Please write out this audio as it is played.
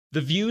The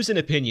views and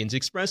opinions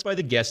expressed by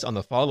the guests on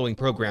the following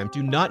program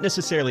do not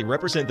necessarily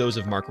represent those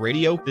of Mark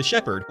Radio, The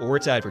Shepherd, or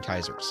its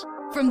advertisers.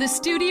 From the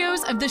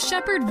studios of the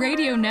Shepherd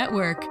Radio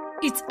Network,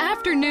 it's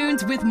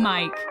Afternoons with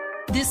Mike.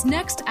 This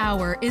next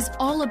hour is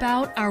all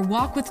about our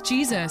walk with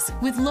Jesus,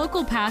 with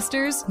local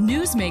pastors,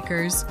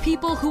 newsmakers,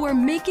 people who are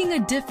making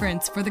a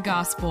difference for the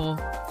gospel.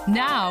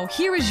 Now,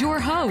 here is your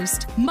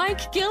host,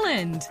 Mike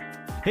Gilland.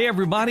 Hey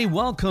everybody,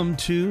 welcome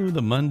to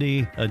the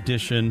Monday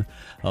edition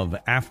of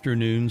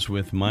Afternoons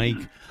with Mike.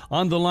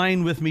 On the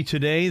line with me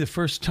today, the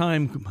first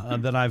time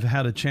that I've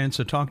had a chance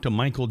to talk to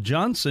Michael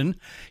Johnson.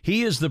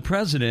 He is the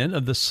president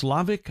of the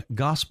Slavic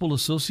Gospel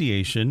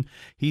Association.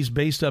 He's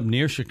based up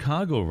near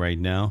Chicago right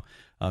now,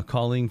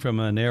 calling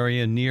from an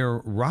area near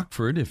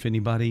Rockford. If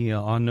anybody,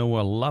 I know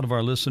a lot of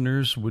our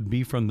listeners would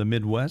be from the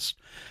Midwest,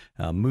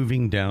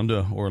 moving down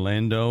to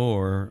Orlando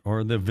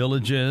or the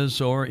Villages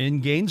or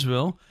in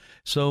Gainesville.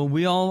 So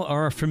we all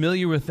are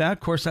familiar with that. Of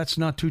course, that's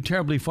not too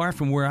terribly far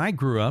from where I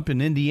grew up in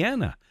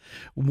Indiana.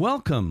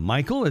 Welcome,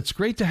 Michael. It's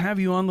great to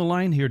have you on the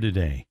line here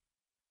today.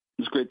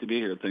 It's great to be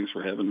here. Thanks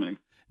for having me.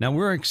 Now,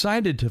 we're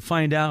excited to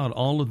find out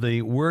all of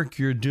the work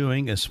you're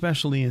doing,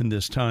 especially in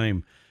this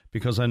time,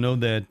 because I know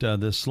that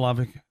the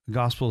Slavic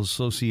Gospel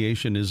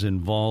Association is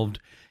involved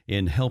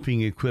in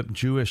helping equip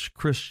Jewish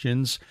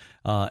Christians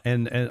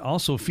and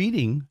also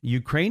feeding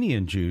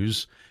Ukrainian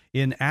Jews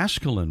in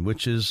Ashkelon,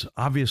 which is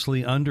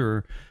obviously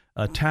under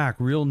attack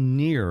real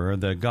near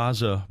the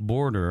Gaza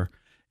border.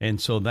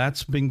 And so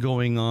that's been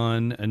going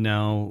on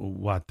now.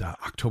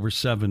 October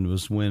 7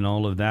 was when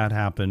all of that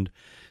happened.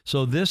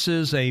 So this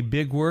is a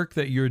big work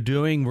that you're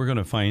doing. We're going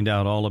to find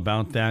out all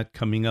about that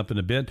coming up in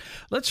a bit.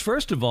 Let's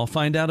first of all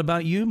find out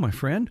about you, my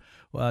friend.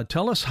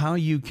 Tell us how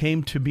you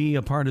came to be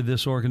a part of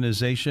this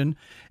organization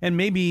and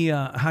maybe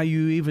how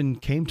you even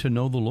came to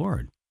know the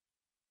Lord.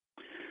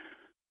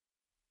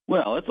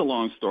 Well, it's a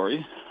long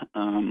story,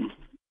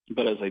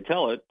 but as I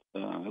tell it,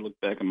 I look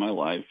back in my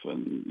life,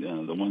 and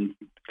the one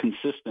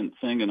consistent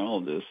thing in all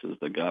of this is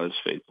that God is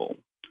faithful,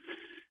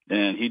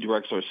 and He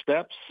directs our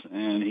steps,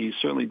 and He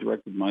certainly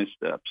directed my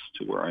steps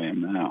to where I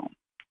am now.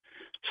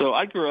 So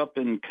I grew up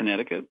in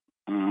Connecticut,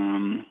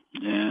 and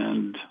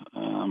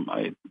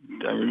I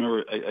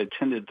remember I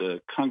attended the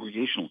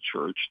Congregational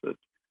Church, the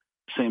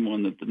same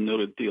one that the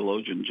noted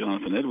theologian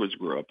Jonathan Edwards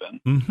grew up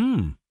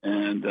in,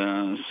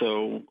 and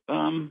so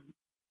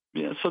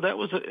that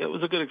was it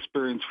was a good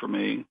experience for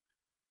me.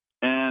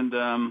 And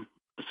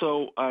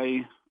so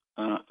I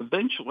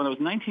eventually, when I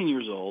was 19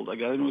 years old, I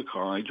got into a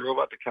car. I drove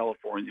out to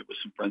California with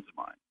some friends of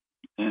mine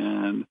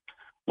and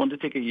wanted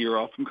to take a year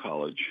off from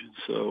college.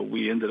 So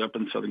we ended up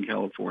in Southern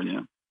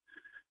California.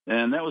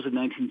 And that was in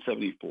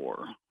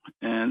 1974.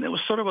 And it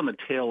was sort of on the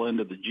tail end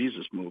of the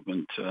Jesus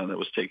movement that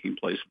was taking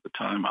place at the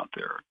time out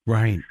there.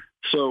 Right.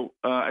 So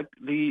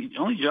the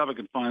only job I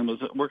could find was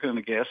working in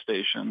a gas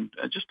station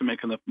just to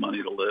make enough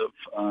money to live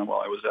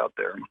while I was out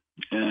there.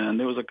 And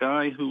there was a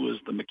guy who was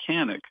the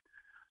mechanic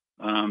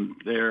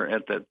there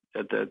at the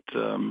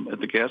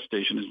gas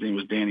station. His name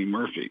was Danny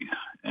Murphy,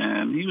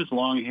 and he was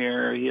long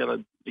hair. He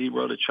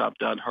rode a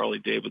chopped out Harley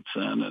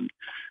Davidson, and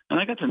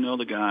I got to know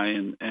the guy.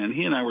 And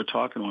he and I were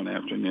talking one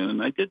afternoon,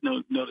 and I did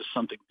notice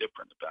something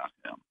different about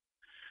him.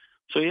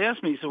 So he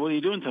asked me, he said, "What are you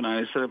doing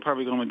tonight?" I said, "I'm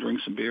probably going to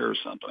drink some beer or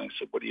something." I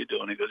said, "What are you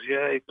doing?" He goes,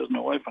 "Yeah," he goes, "My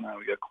wife and I,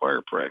 we got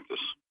choir practice."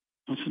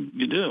 I said,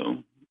 "You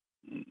do?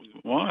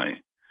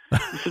 Why?"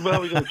 He said,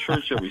 "Well, we go to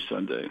church every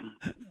Sunday."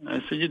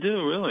 I said, "You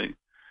do, really?"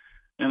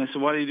 And I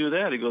said, "Why do you do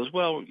that?" He goes,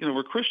 "Well,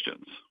 we're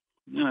Christians."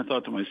 And I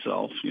thought to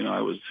myself,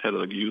 I was head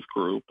of a youth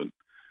group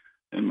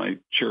in my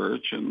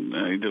church, and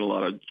I did a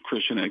lot of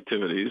Christian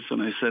activities.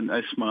 And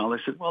I smiled. I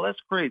said, "Well,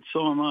 that's great.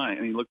 So am I."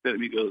 And he looked at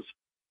me and he goes,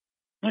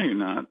 "No, you're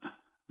not."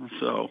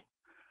 So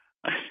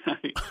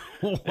I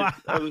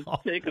was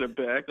taken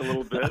aback a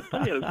little bit,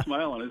 but he had a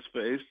smile on his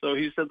face. So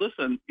he said,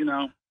 "Listen,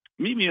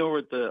 meet me over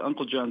at the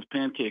Uncle John's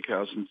Pancake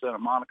House in Santa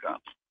Monica,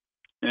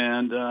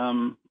 and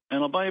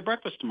I'll buy you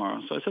breakfast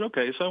tomorrow." So I said,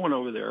 "Okay." So I went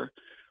over there,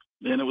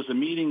 and it was a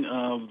meeting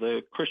of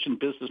the Christian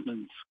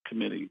Businessmen's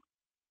Committee,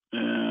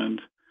 and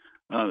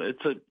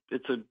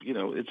it's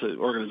an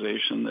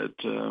organization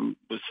that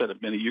was set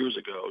up many years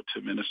ago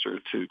to minister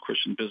to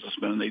Christian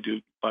businessmen, and they do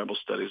Bible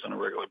studies on a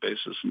regular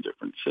basis in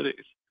different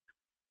cities.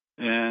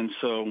 And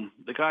so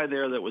the guy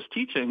there that was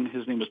teaching,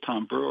 his name was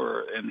Tom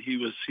Brewer, and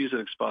he's an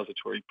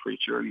expository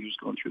preacher, and he was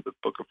going through the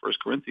book of 1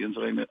 Corinthians,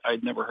 and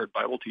I'd never heard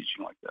Bible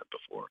teaching like that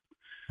before.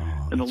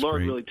 Oh, and the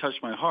Lord great. really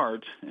touched my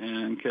heart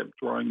and kept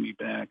drawing me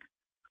back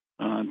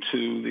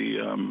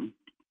to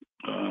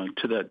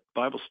that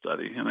Bible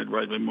study, and I'd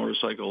ride my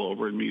motorcycle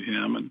over and meet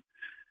him,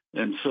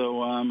 and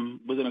so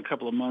within a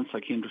couple of months,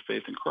 I came to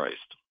faith in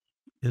Christ.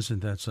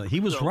 Isn't that so? He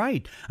was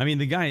right. I mean,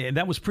 the guy,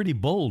 that was pretty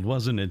bold,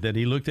 wasn't it? That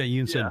he looked at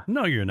you and said,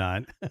 "No, you're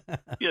not."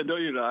 Yeah, no,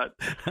 you're not.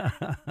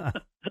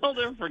 I'll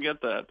never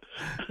forget that.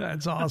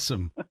 That's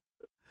awesome.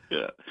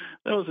 Yeah,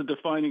 that was a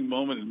defining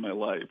moment in my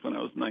life when I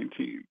was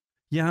 19.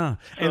 Yeah.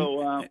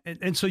 So,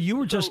 and so you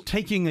were just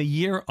taking a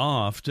year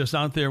off, just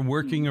out there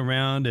working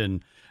around,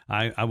 and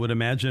I would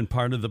imagine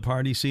part of the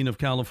party scene of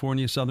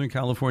California, Southern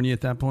California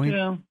at that point?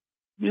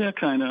 Yeah,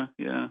 kind of.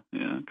 Yeah,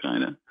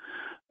 kind of.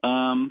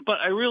 But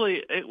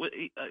really,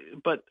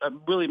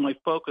 my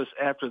focus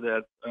after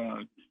that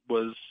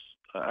was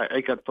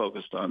I got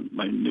focused on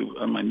my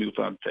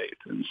newfound faith,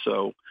 and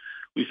so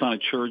we found a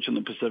church in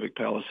the Pacific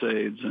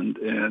Palisades,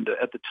 and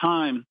at the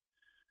time,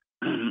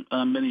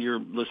 many of your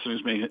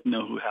listeners may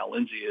know who Hal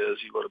Lindsey is.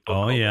 He wrote a book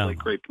called The Late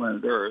Great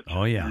Planet Earth.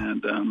 Oh yeah,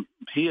 and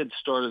he had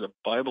started a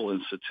Bible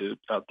Institute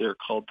out there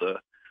called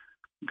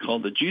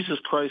the Jesus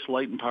Christ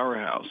Light and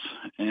Powerhouse,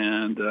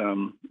 and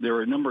there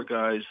were a number of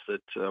guys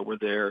that were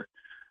there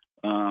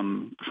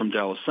from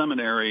Dallas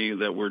Seminary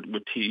that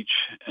would teach,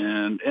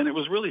 and it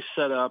was really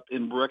set up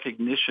in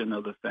recognition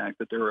of the fact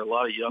that there were a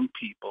lot of young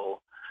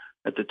people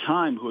at the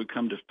time who had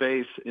come to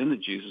faith in the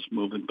Jesus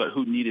movement, but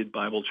who needed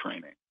Bible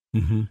training.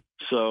 Mm-hmm.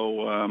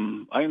 So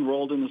I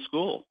enrolled in the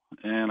school,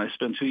 and I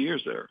spent 2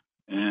 years there,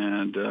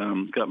 and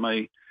got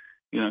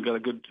a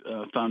good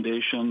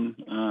foundation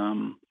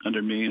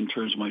under me in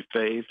terms of my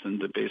faith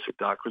and the basic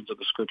doctrines of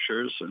the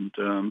scriptures,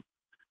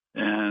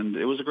 and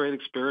it was a great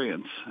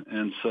experience.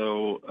 And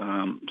so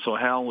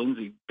Hal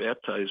Lindsey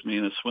baptized me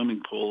in a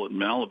swimming pool in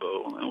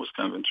Malibu, and it was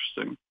kind of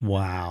interesting.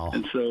 Wow!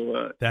 And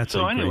so that's a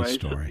great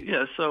story.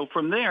 So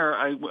from there,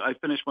 I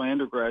finished my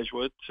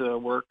undergraduate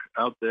work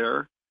out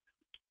there.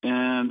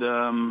 And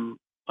I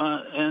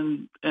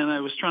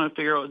was trying to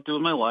figure out what to do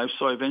with my life,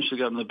 so I eventually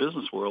got in the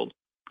business world.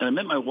 And I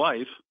met my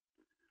wife,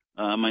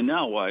 my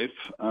now wife,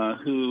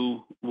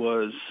 who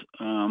was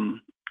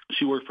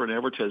she worked for an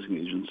advertising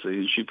agency,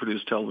 and she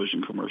produced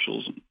television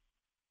commercials.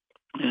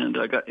 And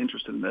I got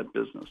interested in that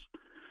business.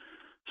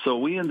 So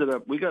we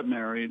got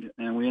married,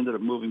 and we ended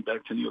up moving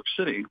back to New York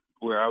City,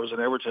 where I was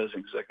an advertising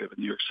executive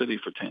in New York City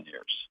for 10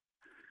 years.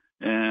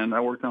 And I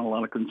worked on a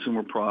lot of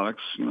consumer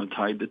products,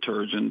 Tide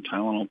detergent,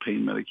 Tylenol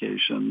pain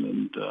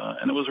medication,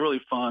 and it was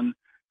really fun,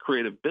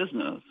 creative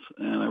business,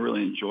 and I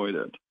really enjoyed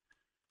it.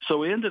 So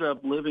we ended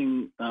up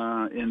living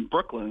in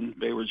Brooklyn,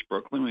 Bay Ridge,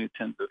 Brooklyn. We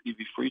attended the EV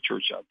Free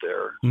Church out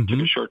there. Mm-hmm.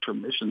 Took a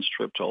short-term missions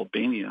trip to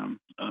Albania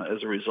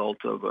as a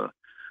result of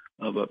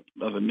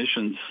a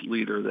missions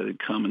leader that had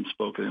come and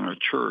spoken in our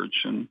church.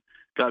 And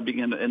God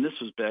began to, and this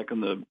was back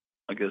in the,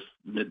 I guess,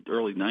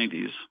 early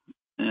 90s,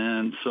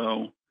 and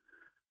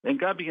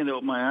God began to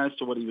open my eyes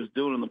to what he was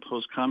doing in the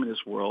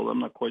post-communist world. I'm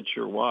not quite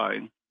sure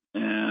why.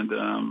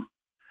 And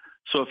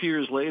so a few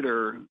years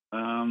later,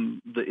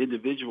 the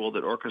individual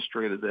that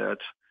orchestrated that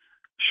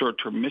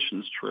short-term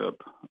missions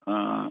trip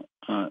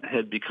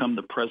had become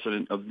the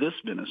president of this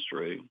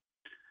ministry.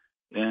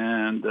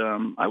 And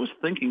I was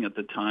thinking at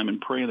the time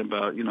and praying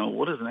about,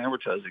 what does an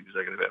advertising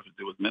executive have to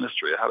do with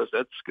ministry? How does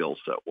that skill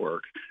set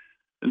work?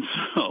 And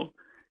so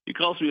he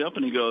calls me up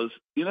and he goes,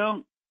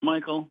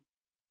 Michael,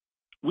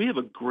 we have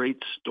a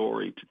great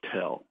story to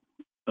tell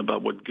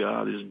about what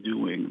God is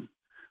doing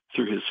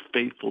through his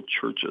faithful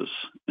churches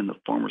in the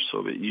former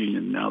Soviet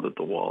Union now that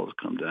the wall has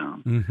come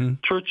down. Mm-hmm.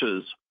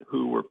 Churches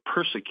who were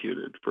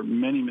persecuted for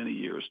many, many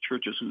years,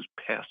 churches whose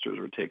pastors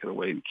were taken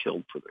away and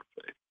killed for their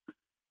faith.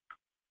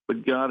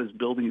 But God is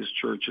building his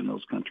church in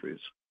those countries.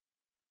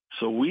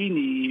 So we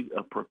need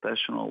a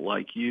professional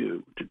like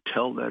you to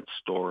tell that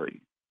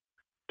story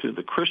to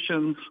the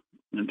Christians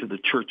and to the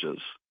churches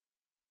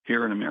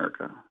here in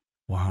America.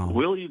 Wow.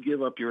 Will you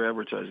give up your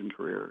advertising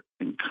career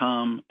and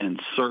come and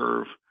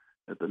serve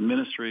at the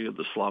ministry of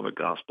the Slavic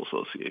Gospel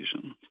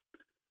Association?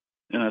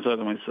 And I thought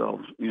to myself,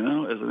 as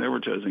an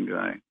advertising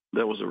guy,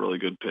 that was a really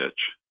good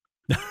pitch.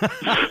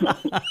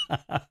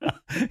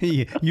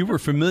 You were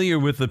familiar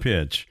with the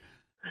pitch.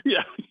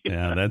 Yeah,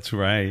 that's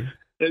right.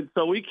 And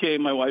so we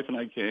came, my wife and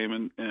I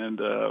came and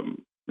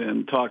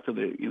talked to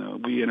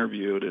we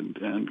interviewed and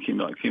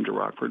came to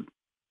Rockford.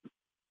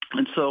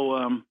 And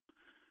so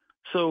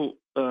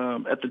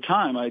at the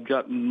time, I had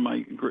gotten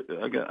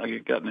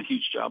a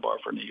huge job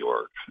offer in New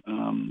York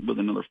with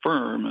another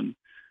firm, and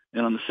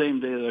on the same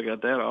day that I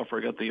got that offer,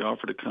 I got the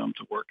offer to come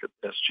to work at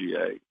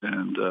SGA.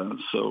 And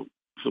so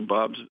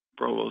Bob's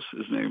Provost,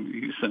 his name,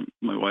 he sent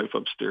my wife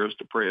upstairs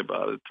to pray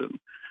about it,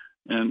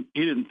 and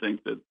he didn't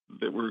think that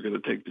we were going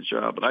to take the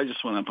job. But I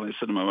just went up and I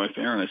said to my wife,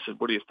 Erin, I said,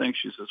 "What do you think?"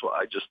 She says, "Well,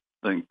 I just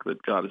think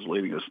that God is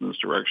leading us in this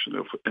direction,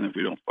 and if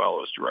we don't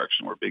follow his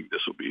direction, we're being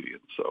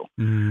disobedient."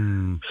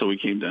 So we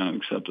came down and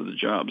accepted the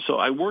job. So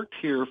I worked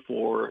here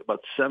for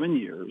about 7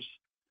 years,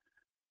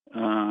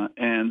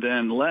 and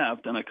then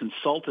left, and I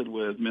consulted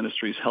with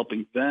ministries,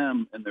 helping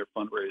them in their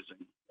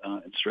fundraising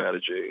and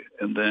strategy.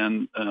 And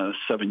then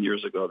 7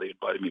 years ago, they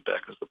invited me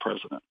back as the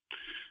president.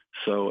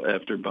 So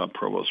after Bob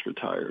Provost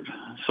retired.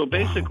 So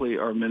basically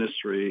our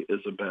ministry is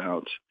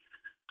about,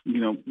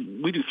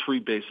 we do three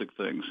basic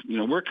things.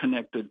 We're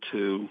connected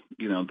to,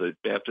 the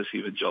Baptist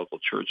evangelical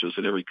churches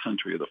in every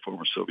country of the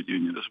former Soviet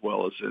Union, as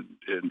well as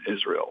in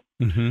Israel.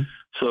 Mm-hmm.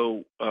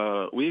 So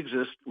we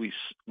exist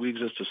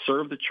to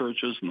serve the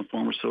churches in the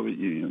former Soviet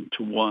Union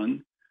to,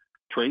 one,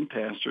 train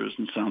pastors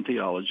in sound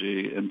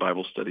theology and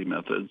Bible study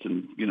methods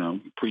and,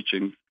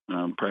 preaching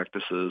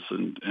practices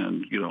and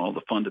all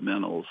the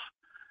fundamentals.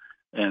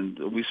 And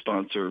we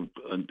sponsor,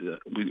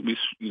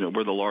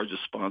 we're the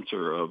largest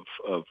sponsor of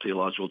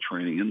theological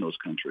training in those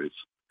countries.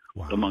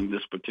 Wow. among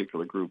this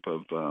particular group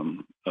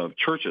of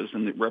churches,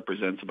 and it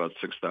represents about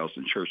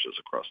 6,000 churches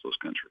across those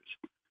countries.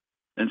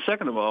 And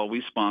second of all,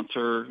 we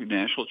sponsor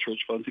national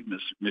church-funding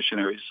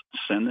missionaries,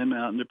 send them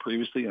out into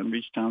previously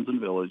unreached towns and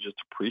villages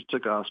to preach the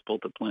gospel,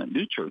 to plant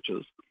new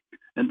churches,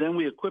 and then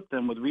we equip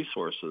them with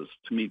resources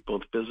to meet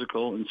both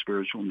physical and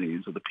spiritual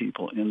needs of the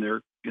people in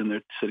their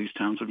cities,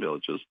 towns, and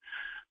villages,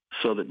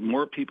 so that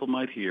more people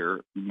might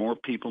hear, more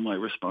people might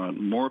respond,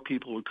 more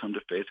people would come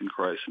to faith in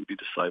Christ and be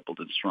discipled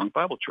in strong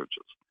Bible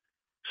churches.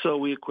 So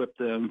we equip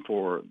them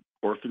for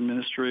orphan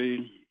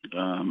ministry.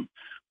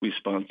 We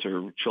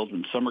sponsor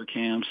children's summer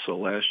camps. So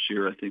last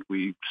year, I think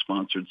we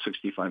sponsored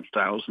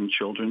 65,000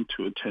 children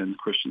to attend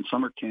Christian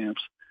summer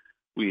camps.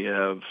 We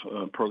have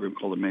a program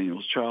called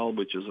Emmanuel's Child,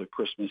 which is a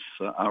Christmas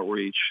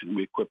outreach, and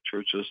we equip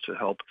churches to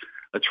help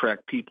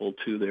attract people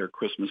to their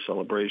Christmas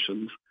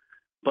celebrations.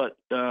 But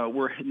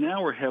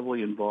we're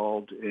heavily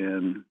involved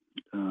in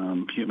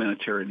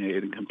humanitarian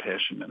aid and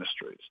compassion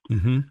ministries.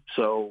 Mm-hmm.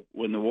 So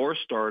when the war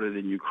started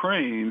in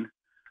Ukraine,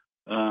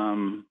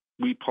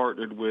 we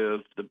partnered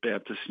with the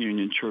Baptist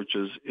Union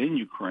churches in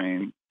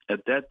Ukraine.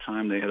 At that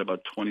time, they had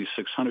about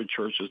 2,600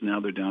 churches. Now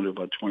they're down to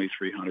about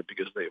 2,300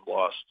 because they've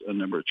lost a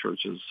number of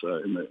churches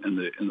in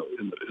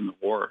the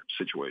war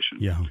situation.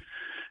 Yeah.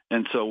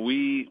 And so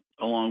we,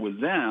 along with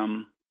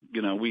them,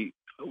 we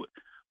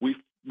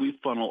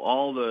funnel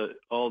all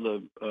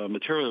the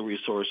material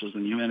resources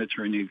and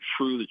humanitarian aid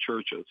through the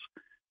churches.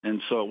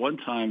 And so at one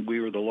time, we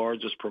were the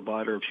largest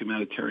provider of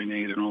humanitarian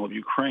aid in all of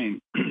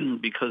Ukraine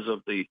because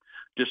of the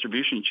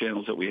distribution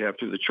channels that we have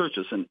through the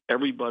churches. And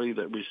everybody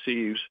that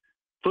receives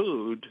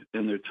food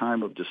in their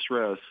time of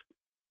distress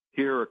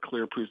hear a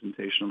clear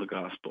presentation of the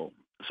gospel.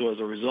 So as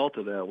a result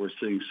of that, we're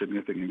seeing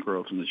significant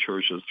growth in the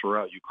churches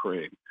throughout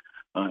Ukraine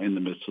in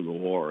the midst of the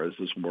war as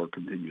this war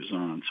continues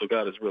on. So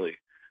God is really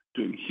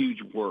doing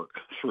huge work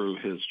through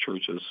his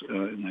churches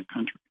in that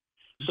country.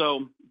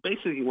 So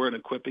basically, we're an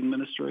equipping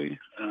ministry.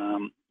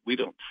 We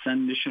don't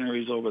send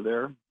missionaries over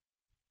there.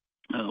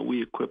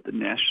 We equip the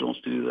nationals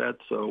to do that.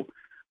 So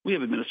we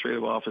have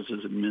administrative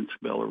offices in Minsk,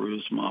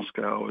 Belarus,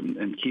 Moscow,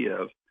 and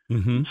Kiev.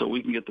 Mm-hmm. So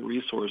we can get the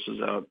resources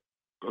out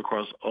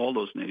across all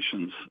those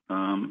nations.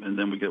 And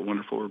then we get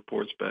wonderful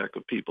reports back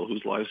of people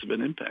whose lives have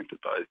been impacted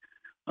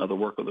by the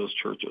work of those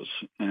churches.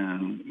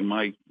 And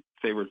my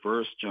favorite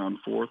verse, John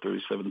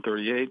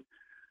 4:37-38,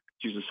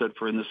 Jesus said,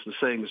 "For in this the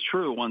saying is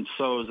true, one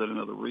sows and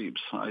another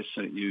reaps. I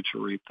sent you to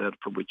reap that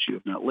for which you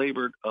have not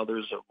labored.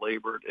 Others have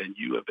labored, and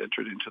you have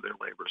entered into their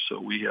labor." So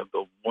we have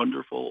the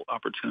wonderful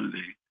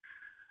opportunity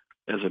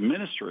as a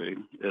ministry,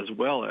 as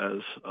well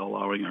as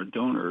allowing our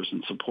donors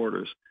and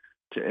supporters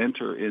to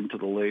enter into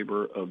the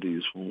labor of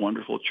these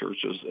wonderful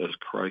churches as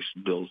Christ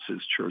builds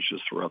his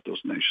churches throughout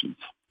those nations.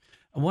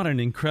 What an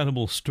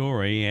incredible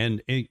story.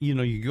 And,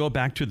 you go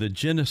back to the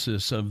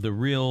genesis of the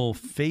real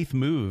faith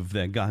move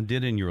that God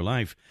did in your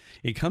life.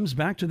 It comes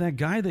back to that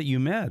guy that you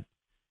met,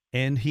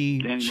 and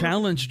he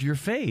challenged your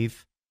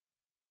faith.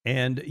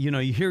 And,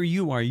 here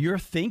you are, you're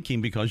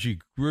thinking because you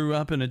grew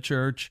up in a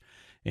church,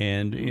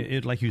 and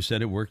it, like you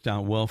said, it worked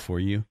out well for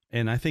you.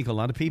 And I think a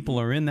lot of people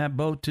are in that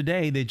boat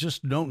today. They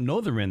just don't know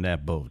they're in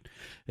that boat.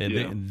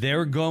 Yeah.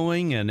 They're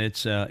going, and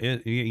it's,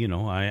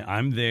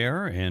 I'm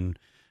there, and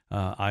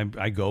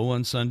I go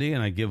on Sunday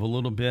and I give a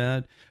little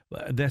bit.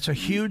 That's a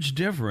huge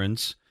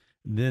difference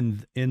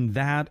than in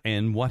that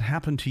and what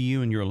happened to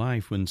you in your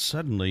life when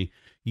suddenly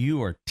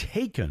you are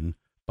taken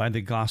by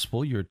the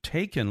gospel. You're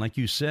taken, like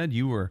you said,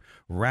 you were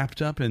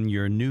wrapped up in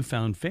your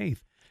newfound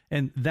faith.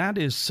 And that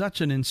is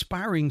such an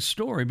inspiring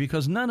story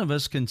because none of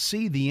us can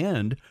see the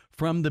end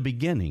from the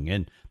beginning.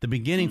 And the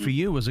beginning for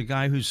you was a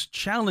guy who's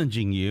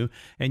challenging you,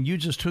 and you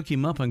just took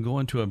him up and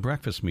going to a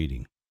breakfast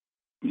meeting.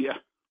 Yeah.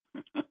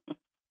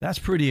 That's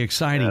pretty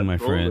exciting, my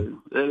friend.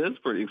 It is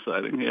pretty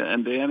exciting. Yeah,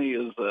 and Danny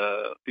is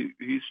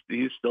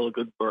he's still a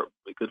good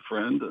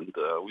friend, and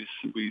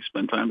we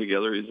spend time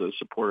together. He's a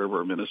supporter of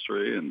our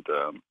ministry, and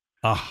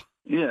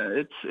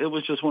yeah, it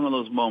was just one of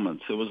those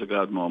moments. It was a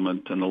God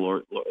moment, and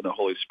the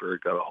Holy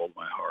Spirit got a hold of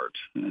my heart,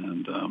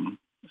 and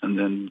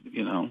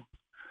then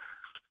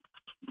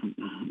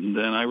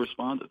then I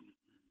responded.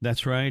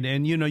 That's right.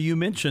 And, you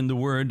mentioned the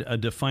word a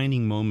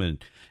defining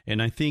moment. And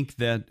I think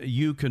that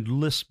you could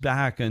list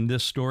back in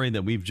this story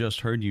that we've just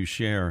heard you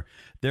share.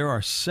 There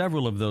are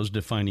several of those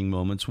defining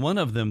moments. One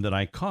of them that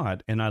I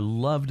caught, and I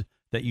loved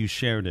that you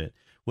shared it,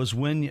 was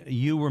when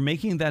you were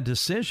making that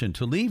decision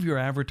to leave your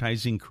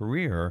advertising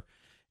career,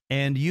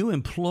 and you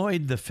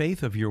employed the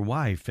faith of your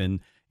wife and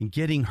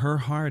getting her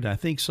heart. I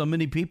think so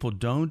many people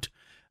don't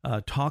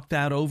talk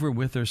that over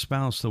with their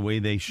spouse the way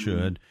they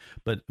should.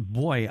 But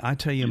boy, I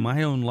tell you,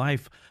 my own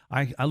life,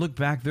 I look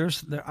back,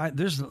 there's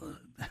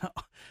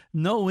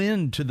no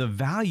end to the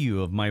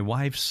value of my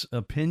wife's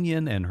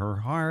opinion and her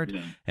heart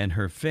and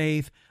her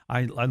faith.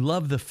 I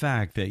love the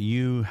fact that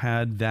you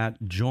had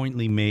that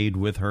jointly made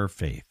with her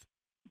faith.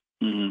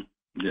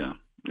 Mm-hmm. Yeah,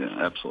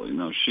 absolutely.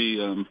 No, she,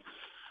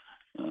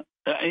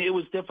 it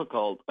was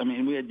difficult. I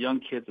mean, we had young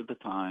kids at the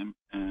time,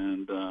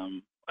 and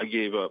I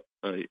gave up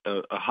a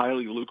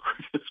highly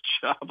lucrative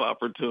job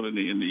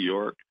opportunity in New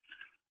York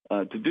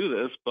to do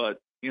this,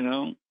 but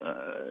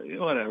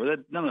whatever.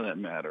 None of that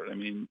mattered. I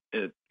mean,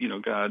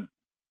 God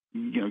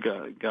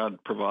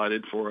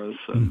provided for us,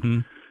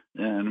 and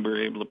we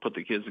were able to put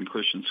the kids in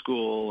Christian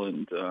school,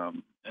 and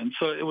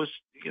so it was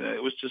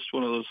just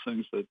one of those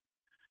things that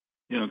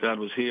God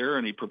was here,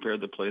 and He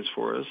prepared the place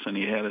for us, and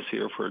He had us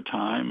here for a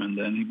time, and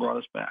then He brought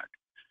us back.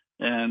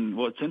 And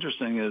what's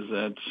interesting is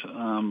that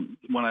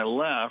when I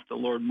left, the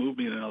Lord moved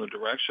me in another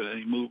direction, and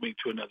He moved me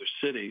to another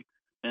city,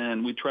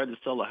 and we tried to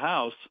sell the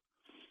house.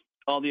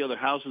 All the other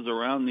houses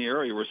around the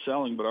area were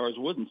selling, but ours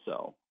wouldn't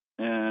sell.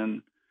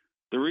 And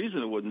the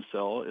reason it wouldn't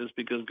sell is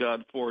because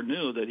God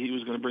foreknew that He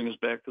was going to bring us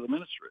back to the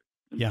ministry.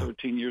 And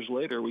 13 years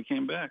later, we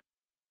came back.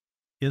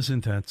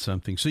 Isn't that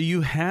something? So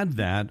you had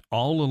that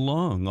all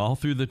along, all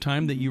through the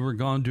time that you were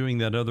gone doing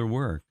that other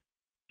work.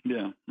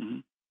 Yeah.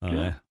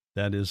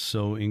 That is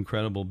so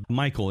incredible.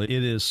 Michael, it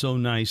is so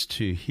nice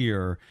to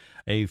hear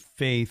a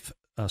faith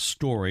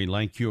story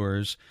like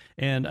yours.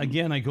 And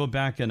again, I go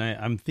back and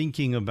I'm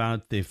thinking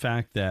about the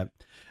fact that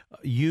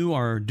you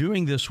are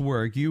doing this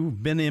work.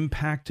 You've been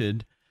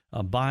impacted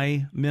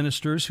by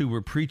ministers who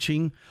were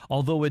preaching,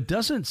 although it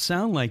doesn't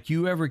sound like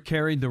you ever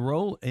carried the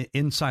role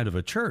inside of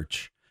a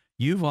church.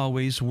 You've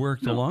always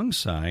worked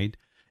alongside,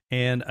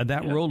 and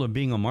that role of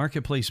being a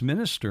marketplace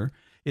minister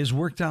has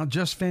worked out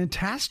just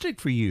fantastic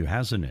for you,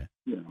 hasn't it?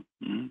 Yeah.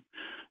 Mm-hmm.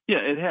 Yeah,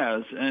 it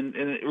has, and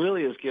it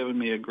really has given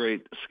me a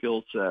great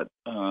skill set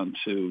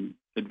to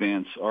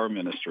advance our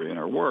ministry and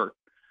our work,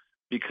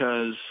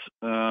 because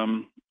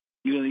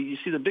you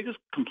see the biggest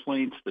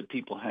complaints that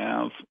people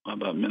have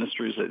about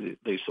ministries that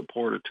they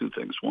support are two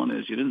things. One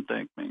is you didn't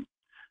thank me,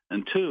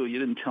 and two, you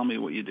didn't tell me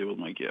what you did with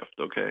my gift.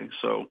 Okay,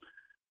 so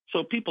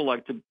people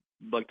like to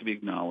be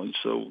acknowledged.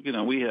 So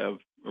we have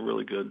a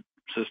really good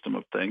system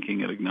of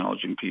thanking and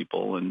acknowledging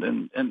people,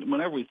 and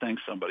whenever we thank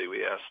somebody,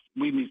 we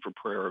meet for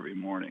prayer every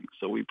morning.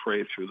 So we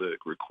pray through the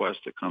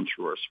requests that come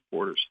through our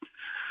supporters.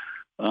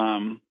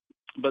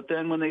 But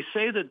then when they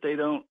say that they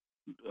don't,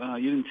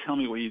 you didn't tell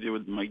me what you did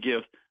with my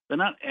gift, they're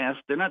not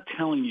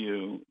telling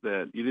you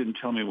that you didn't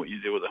tell me what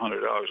you did with the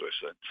 $100 I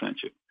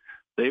sent you.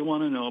 They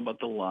want to know about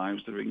the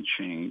lives that are being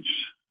changed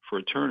for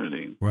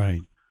eternity.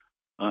 Right.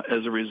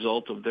 As a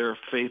result of their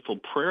faithful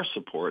prayer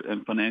support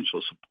and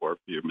financial support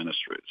for your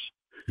ministries.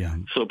 Yeah.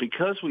 So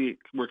because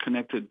we're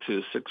connected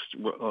to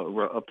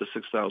up to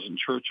 6,000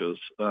 churches,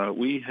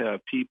 we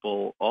have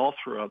people all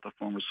throughout the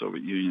former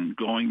Soviet Union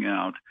going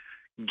out,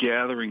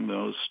 gathering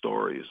those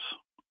stories,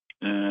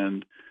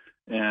 and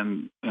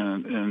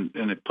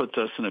it puts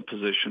us in a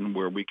position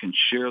where we can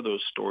share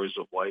those stories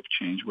of life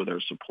change with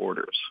our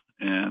supporters.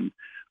 And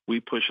we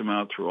push them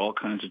out through all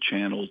kinds of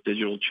channels,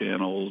 digital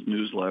channels,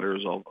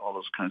 newsletters, all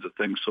those kinds of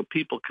things. So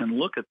people can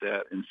look at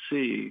that and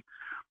see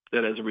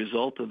that as a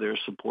result of their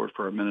support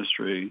for our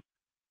ministry,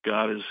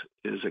 God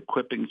is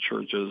equipping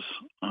churches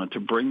to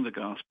bring the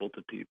gospel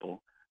to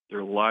people.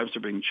 Their lives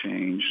are being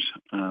changed.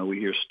 We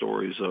hear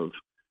stories of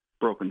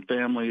broken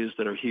families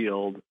that are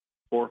healed,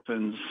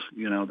 orphans,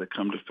 that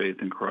come to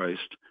faith in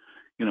Christ,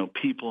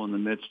 people in the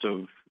midst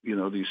of,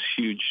 these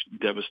huge,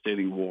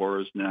 devastating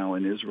wars now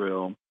in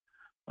Israel,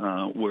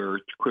 where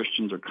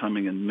Christians are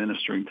coming and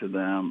ministering to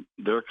them.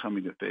 They're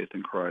coming to faith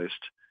in Christ.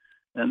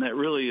 And that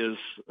really is,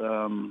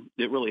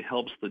 it really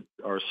helps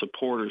our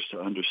supporters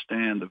to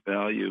understand the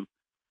value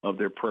of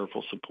their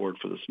prayerful support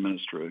for this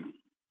ministry.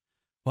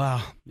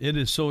 Wow, it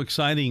is so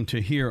exciting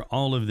to hear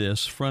all of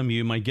this from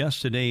you. My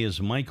guest today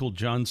is Michael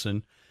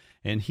Johnson,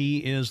 and he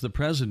is the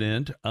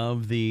president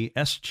of the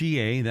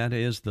SGA, that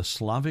is the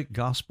Slavic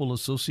Gospel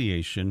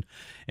Association.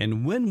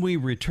 And when we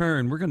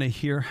return, we're going to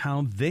hear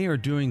how they are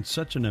doing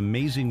such an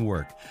amazing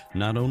work,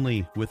 not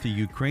only with the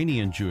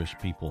Ukrainian Jewish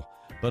people,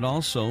 but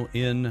also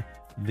in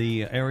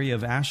the area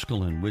of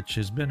Ashkelon, which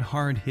has been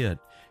hard hit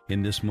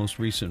in this most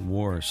recent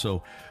war.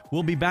 So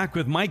we'll be back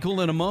with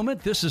Michael in a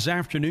moment. This is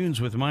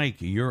Afternoons with Mike.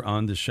 You're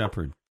on The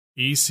Shepherd.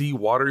 EC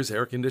Waters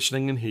Air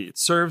Conditioning and Heat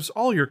serves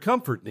all your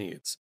comfort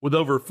needs. With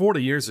over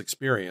 40 years'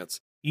 experience,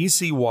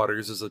 EC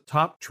Waters is a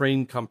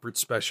top-trained comfort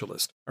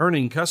specialist,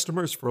 earning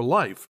customers for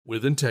life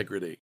with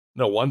integrity.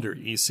 No wonder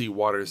EC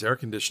Waters Air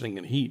Conditioning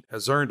and Heat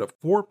has earned a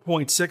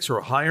 4.6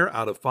 or higher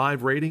out of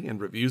 5 rating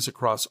and reviews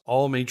across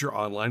all major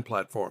online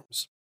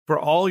platforms. For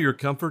all your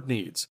comfort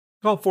needs,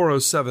 call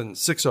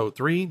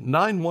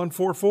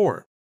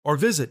 407-603-9144 or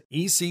visit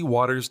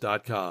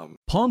ecwaters.com.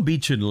 Palm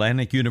Beach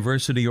Atlantic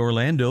University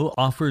Orlando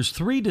offers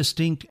 3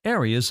 distinct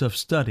areas of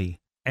study: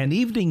 an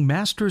evening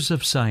Master's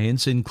of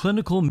Science in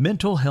Clinical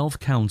Mental Health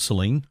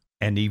Counseling,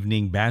 an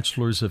evening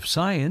Bachelor's of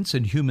Science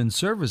in Human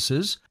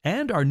Services,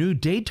 and our new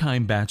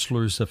daytime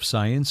Bachelor's of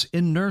Science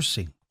in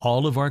Nursing.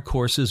 All of our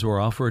courses are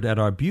offered at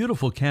our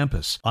beautiful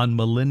campus on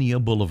Millennia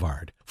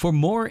Boulevard. For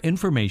more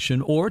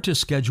information or to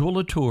schedule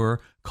a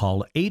tour,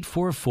 call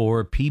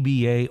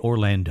 844-PBA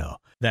Orlando.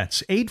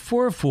 That's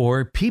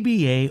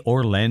 844-PBA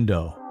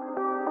Orlando.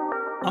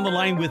 On the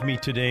line with me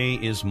today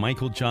is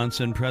Michael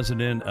Johnson,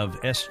 president of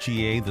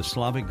SGA, the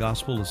Slavic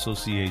Gospel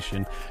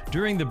Association.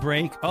 During the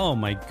break, oh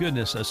my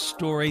goodness, a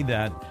story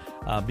that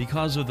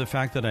because of the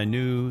fact that I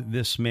knew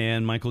this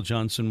man, Michael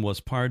Johnson, was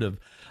part of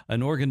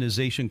an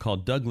organization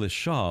called Douglas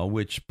Shaw,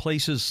 which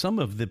places some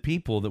of the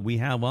people that we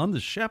have on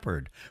the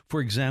Shepherd, for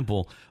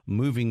example,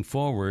 moving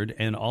forward,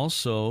 and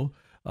also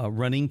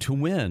running to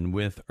win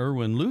with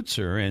Erwin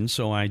Lutzer. And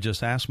so I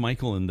just asked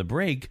Michael in the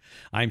break,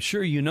 I'm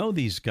sure you know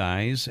these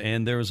guys.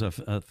 And there's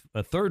a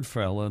third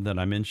fella that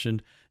I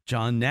mentioned,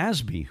 John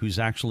Nasby, who's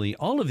actually,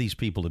 all of these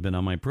people have been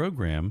on my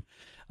program,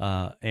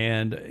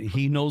 and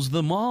he knows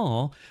them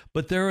all.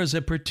 But there is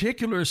a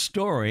particular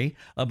story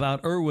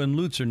about Erwin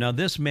Lutzer. Now,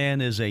 this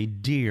man is a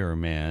dear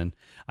man.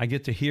 I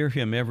get to hear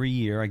him every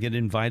year. I get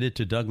invited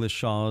to Douglas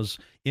Shaw's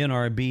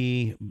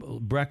NRB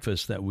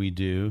breakfast that we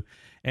do.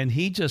 And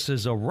he just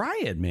is a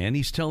riot, man.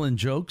 He's telling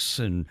jokes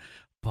and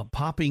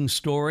popping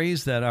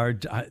stories that are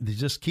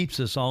just keeps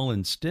us all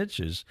in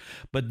stitches.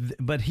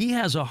 But he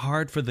has a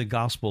heart for the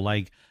gospel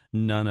like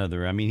none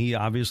other. I mean, he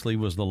obviously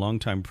was the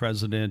longtime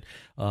president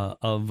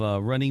of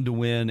Running to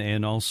Win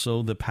and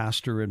also the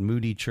pastor at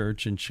Moody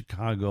Church in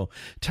Chicago.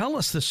 Tell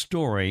us the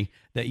story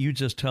that you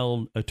just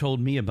told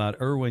me about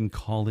Erwin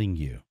calling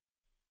you.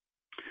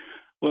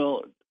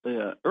 Well,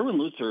 Erwin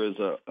Lutzer is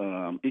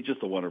he's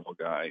just a wonderful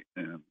guy,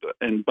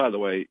 and by the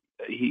way,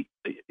 he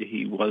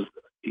was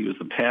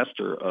the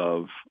pastor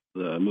of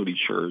the Moody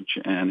Church,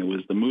 and it was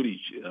the Moody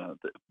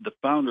the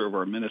founder of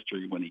our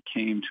ministry when he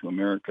came to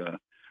America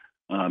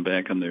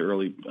back in the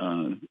early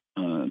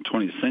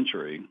 20th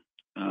century.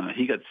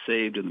 He got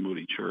saved in the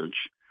Moody Church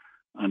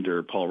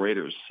under Paul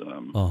Rader's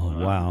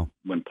wow,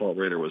 when Paul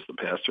Rader was the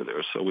pastor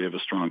there, so we have a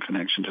strong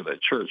connection to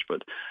that church,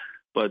 but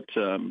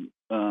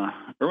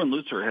Erwin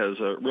Lutzer has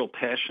a real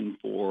passion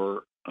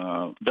for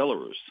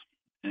Belarus,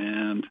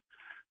 and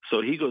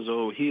so he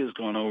has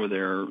gone over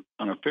there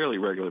on a fairly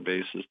regular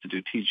basis to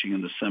do teaching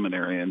in the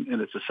seminary, and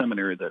it's a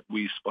seminary that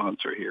we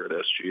sponsor here at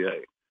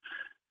SGA,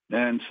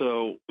 and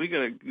so we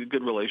got a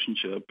good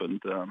relationship,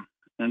 and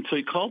so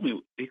he called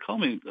me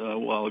a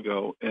while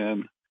ago,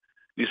 and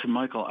he said,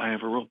 Michael, I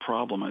have a real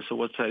problem. I said,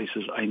 what's that? He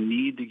says, I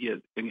need to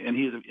get, and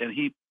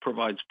he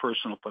provides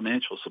personal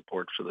financial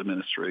support for the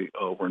ministry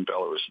over in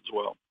Belarus as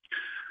well.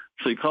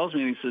 So he calls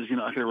me and he says,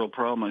 I got a real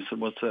problem. I said,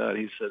 what's that?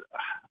 He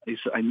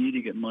said, I need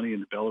to get money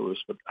into Belarus,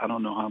 but I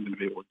don't know how I'm going to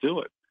be able to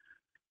do it.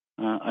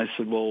 I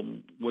said, well,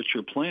 what's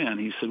your plan?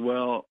 He said,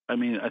 well, I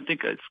mean, I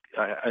think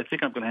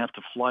I'm going to have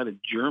to fly to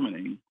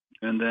Germany,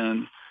 and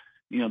then,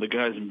 the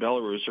guys in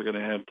Belarus are going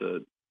to have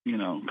to,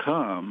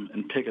 come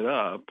and pick it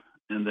up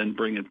and then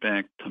bring it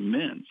back to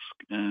Minsk,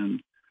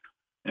 and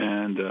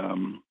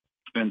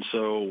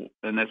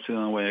that's the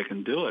only way I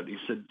can do it. He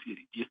said, do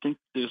you think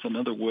there's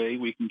another way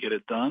we can get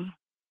it done?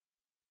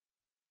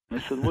 I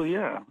said, well,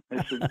 yeah.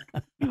 I said,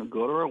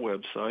 go to our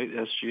website,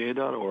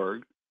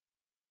 sga.org,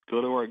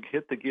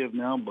 hit the Give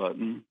Now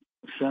button,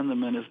 send the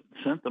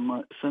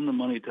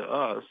money to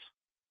us.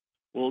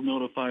 We'll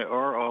notify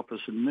our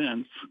office in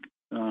Minsk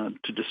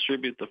to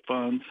distribute the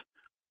funds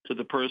to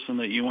the person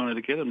that you wanted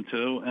to get him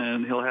to,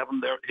 and he'll have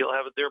him there. He'll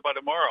have it there by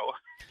tomorrow.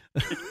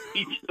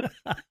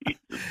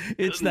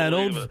 It's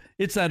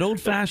that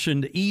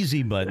old-fashioned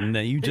easy button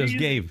that you just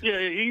gave. Yeah,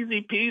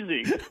 easy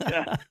peasy.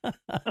 Yeah.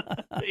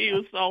 He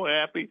was so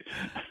happy.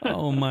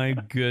 Oh my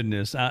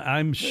goodness,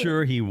 I'm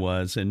sure he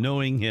was. And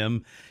knowing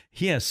him,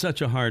 he has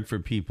such a heart for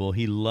people.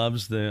 He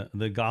loves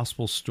the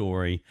gospel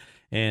story.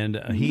 And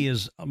he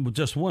is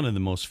just one of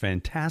the most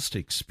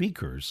fantastic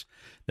speakers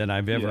that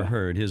I've ever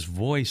heard. His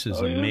voice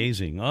is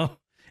amazing. Oh,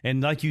 and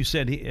like you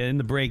said in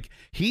the break,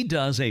 he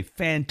does a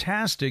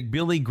fantastic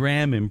Billy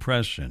Graham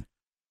impression.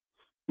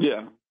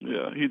 Yeah,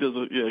 he does.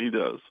 He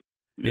does.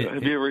 Yeah.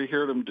 Have you ever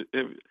heard him?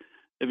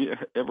 Have you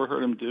ever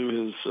heard him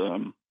do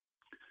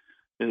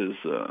his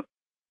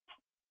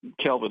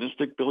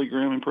Calvinistic Billy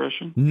Graham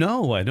impression?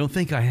 No, I don't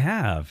think I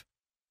have.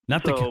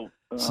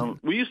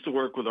 We used to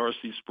work with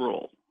R.C.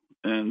 Sproul.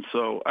 And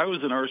so I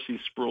was in R.C.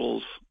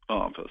 Sproul's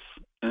office,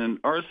 and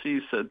R.C.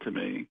 said to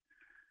me,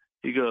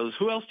 he goes,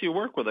 who else do you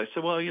work with? I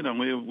said, well, we have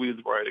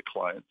a variety of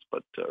clients,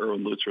 but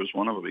Erwin Lutzer is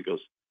one of them. He goes,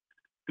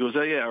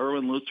 oh, yeah,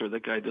 Erwin Lutzer,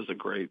 that guy does a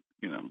great,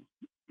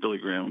 Billy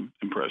Graham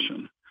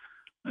impression.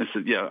 I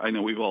said, yeah, I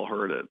know, we've all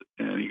heard it.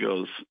 And he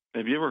goes,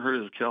 have you ever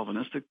heard his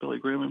Calvinistic Billy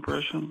Graham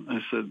impression?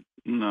 I said,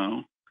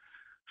 no.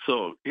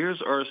 So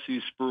here's R.C.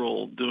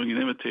 Sproul doing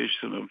an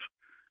imitation of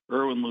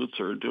Erwin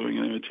Lutzer doing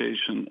an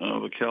imitation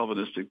of a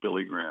Calvinistic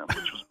Billy Graham,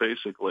 which was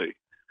basically,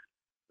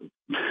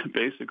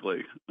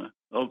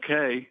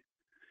 okay,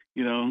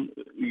 the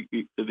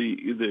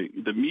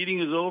meeting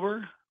is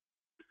over,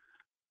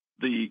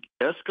 the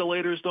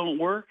escalators don't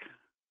work,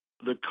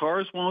 the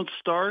cars won't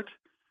start,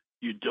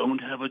 you don't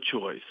have a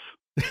choice.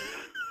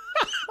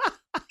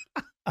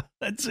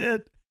 That's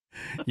it.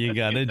 You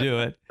got to do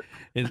it.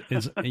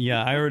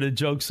 I heard a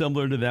joke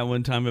similar to that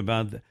one time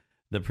about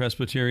the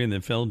Presbyterian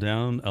that fell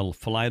down a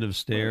flight of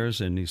stairs,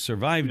 and he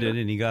survived it,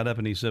 and he got up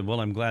and he said, well,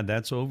 I'm glad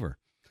that's over.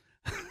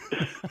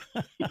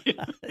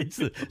 It's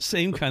the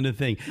same kind of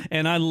thing.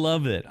 And I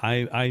love it.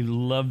 I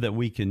love that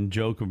we can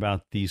joke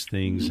about these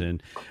things.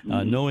 And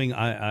knowing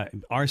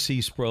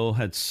R.C. Sproul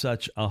had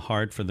such a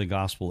heart for the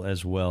gospel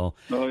as well.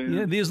 Oh,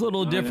 yeah. These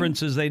little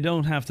differences, they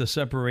don't have to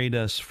separate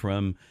us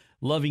from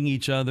loving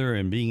each other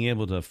and being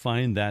able to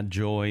find that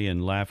joy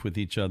and laugh with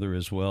each other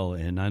as well.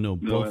 And I know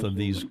both of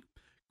these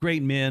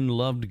great men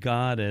loved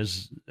God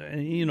as,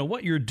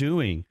 what you're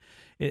doing.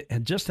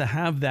 And just to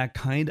have that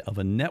kind of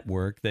a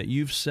network that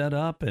you've set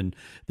up, and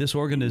this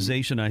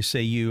organization,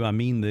 I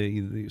mean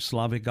the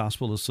Slavic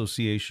Gospel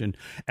Association,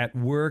 at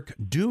work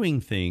doing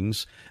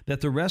things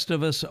that the rest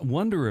of us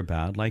wonder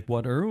about, like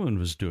what Erwin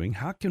was doing.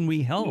 How can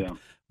we help? Yeah.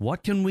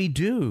 What can we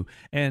do?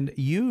 And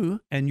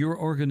you and your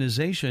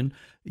organization,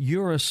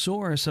 you're a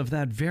source of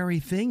that very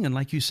thing. And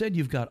like you said,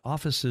 you've got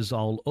offices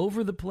all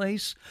over the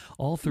place,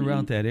 all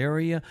throughout that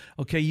area.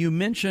 Okay, you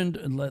mentioned,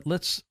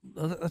 let's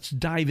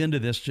dive into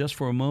this just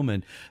for a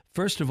moment.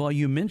 First of all,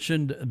 you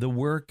mentioned the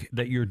work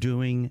that you're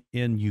doing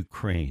in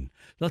Ukraine.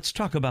 Let's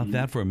talk about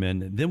that for a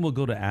minute. Then we'll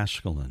go to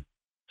Ashkelon.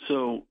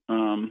 So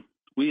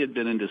we had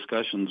been in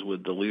discussions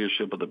with the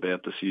leadership of the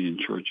Baptist Union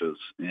churches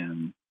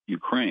in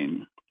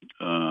Ukraine.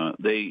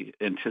 They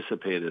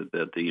anticipated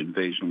that the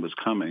invasion was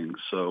coming,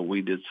 so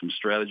we did some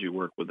strategy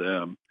work with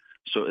them.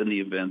 So in the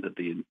event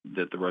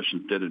that the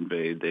Russians did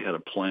invade, they had a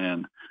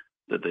plan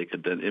that they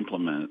could then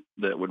implement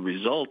that would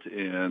result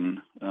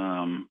in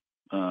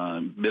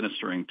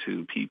ministering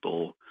to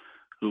people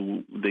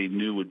who they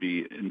knew would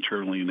be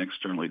internally and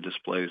externally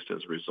displaced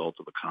as a result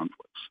of the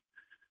conflicts.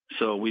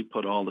 So we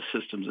put all the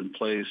systems in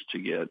place to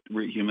get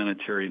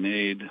humanitarian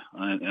aid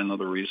and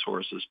other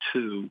resources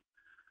to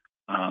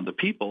the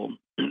people.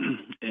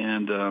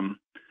 And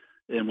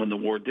when the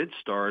war did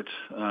start,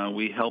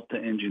 we helped to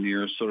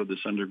engineer sort of this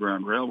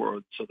underground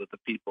railroad so that the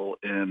people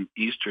in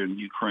eastern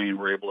Ukraine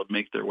were able to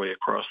make their way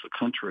across the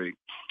country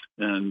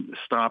and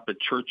stop at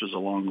churches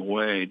along the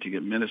way to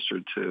get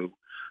ministered to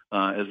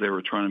as they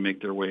were trying to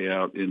make their way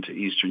out into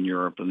Eastern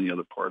Europe and the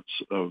other parts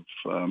of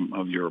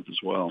Europe as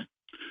well.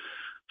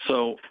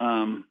 So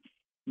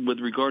with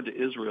regard to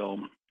Israel,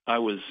 I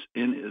was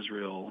in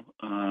Israel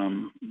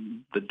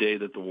the day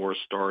that the war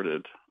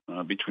started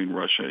between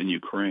Russia and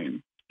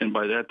Ukraine. And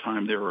by that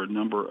time, there were a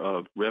number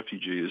of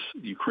refugees,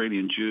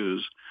 Ukrainian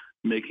Jews,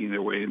 making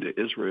their way into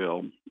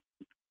Israel.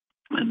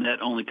 And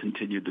that only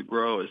continued to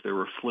grow as they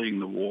were fleeing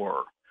the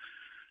war.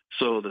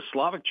 So the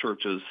Slavic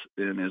churches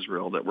in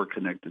Israel that we're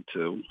connected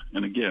to,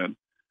 and again,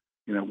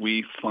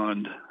 we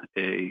fund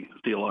a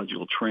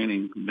theological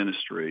training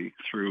ministry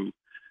through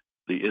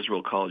the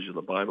Israel College of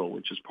the Bible,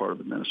 which is part of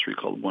the ministry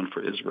called One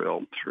for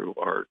Israel, through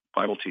our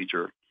Bible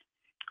teacher,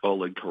 Dr.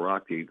 Oleg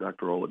Karakti.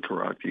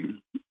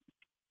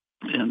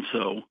 And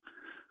so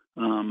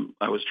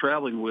I was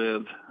traveling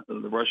with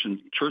the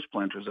Russian church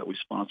planters that we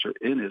sponsor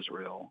in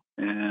Israel,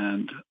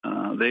 and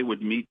they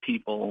would meet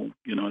people,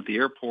 at the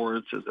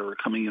airports as they were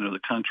coming into the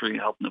country,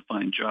 helping to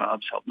find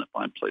jobs, helping to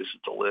find places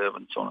to live,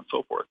 and so on and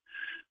so forth.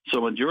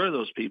 So a majority of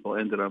those people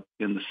ended up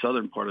in the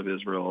southern part of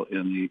Israel,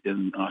 in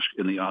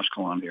the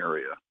Ashkelon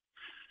area.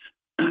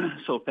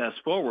 So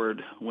fast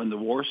forward, when the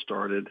war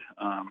started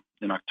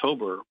in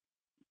October,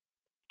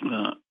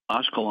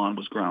 Ashkelon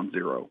was ground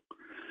zero.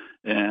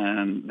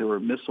 And there were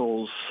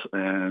missiles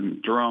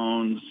and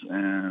drones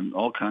and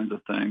all kinds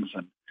of things.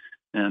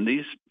 And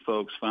these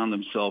folks found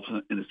themselves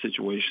in a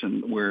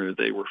situation where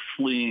they were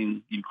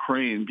fleeing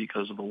Ukraine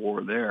because of the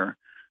war there.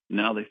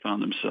 Now they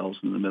found themselves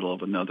in the middle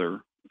of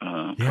another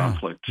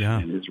conflict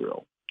in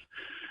Israel.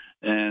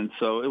 And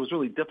so it was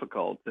really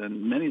difficult.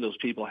 And many of those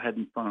people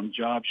hadn't found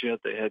jobs yet.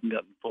 They hadn't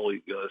gotten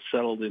fully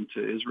settled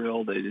into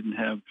Israel. They didn't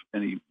have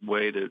any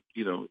way to,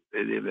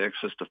 they had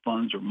access to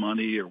funds or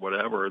money or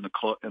whatever. And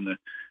the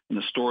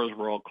stores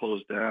were all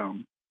closed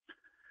down.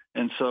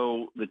 And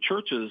so the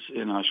churches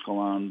in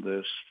Ashkelon,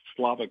 the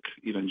Slavic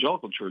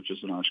evangelical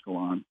churches in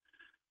Ashkelon,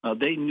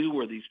 they knew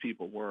where these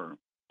people were.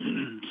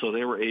 So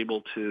they were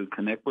able to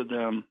connect with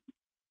them.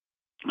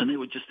 And they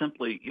would just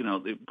simply,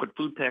 they put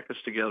food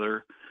packets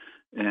together,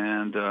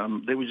 and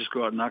they would just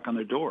go out and knock on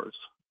their doors.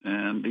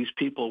 And these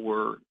people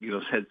were,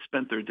 had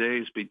spent their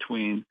days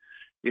between,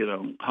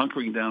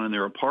 hunkering down in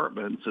their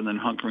apartments and then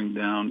hunkering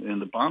down in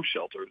the bomb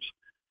shelters.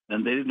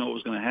 And they didn't know what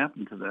was going to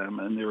happen to them.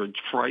 And they were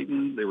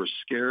frightened. They were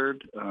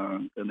scared.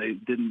 And they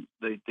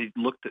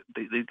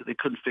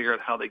couldn't figure out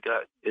how they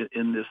got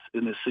in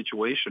this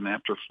situation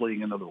after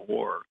fleeing another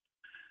war.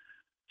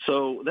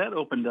 So that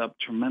opened up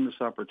tremendous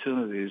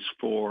opportunities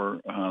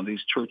for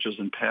these churches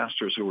and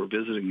pastors who were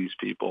visiting these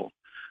people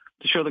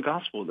to share the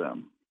gospel with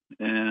them.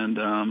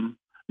 And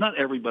not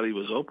everybody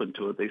was open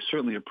to it. They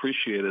certainly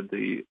appreciated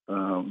the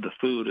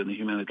food and the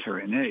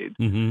humanitarian aid.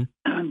 Mm-hmm.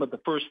 But the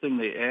first thing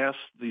they asked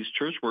these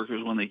church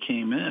workers when they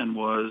came in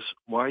was,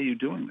 "Why are you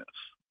doing this?"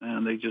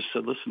 And they just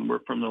said, "Listen,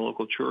 we're from the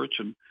local church,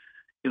 and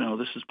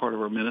this is part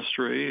of our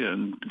ministry,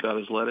 and God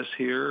has led us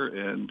here,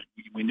 and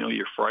we know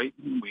you're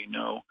frightened. We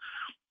know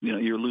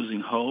you're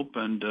losing hope,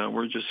 and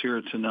we're just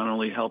here to not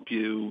only help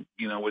you,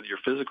 with your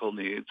physical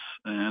needs,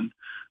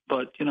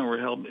 but we're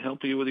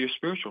help you with your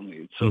spiritual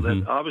needs. So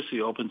that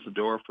obviously opens the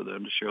door for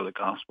them to share the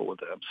gospel with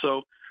them.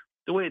 So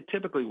the way it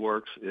typically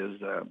works is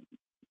that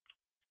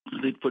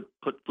they put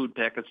food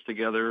packets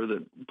together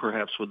that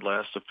perhaps would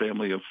last a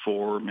family of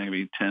 4,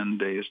 maybe 10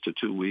 days to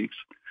 2 weeks.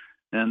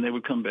 And they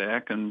would come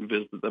back and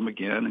visit them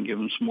again and give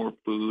them some more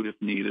food if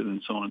needed,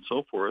 and so on and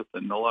so forth.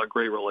 And a lot of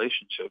great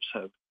relationships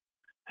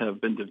have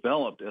been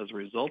developed as a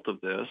result of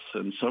this.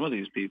 And some of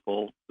these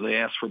people, they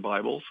ask for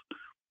Bibles,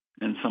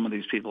 and some of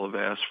these people have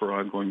asked for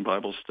ongoing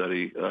Bible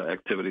study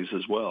activities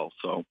as well.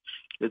 So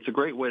it's a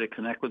great way to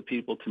connect with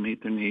people, to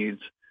meet their needs,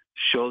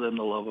 show them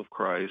the love of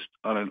Christ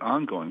on an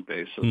ongoing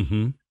basis,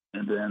 and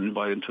then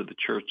invite them to the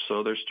church.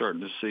 So they're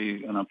starting to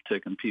see an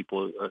uptick in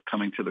people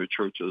coming to their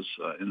churches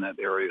in that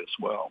area as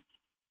well.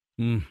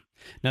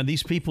 Now,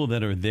 these people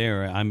that are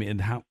there, I mean,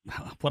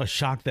 what a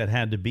shock that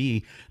had to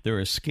be. They're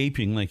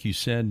escaping, like you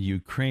said,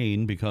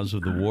 Ukraine because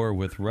of the war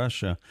with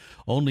Russia,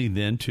 only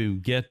then to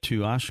get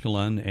to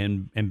Ashkelon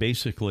and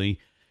basically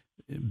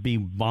be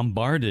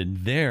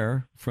bombarded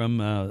there from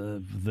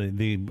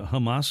the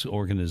Hamas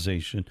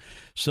organization.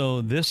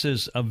 So this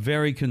is a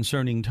very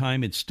concerning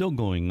time. It's still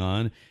going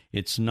on.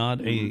 It's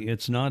not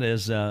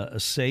as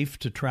safe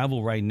to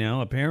travel right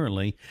now,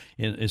 apparently,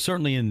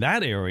 certainly in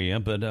that area.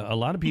 But a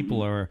lot of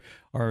people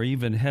are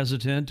even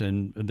hesitant,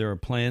 and there are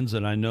plans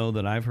that I know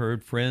that I've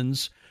heard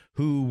friends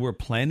who were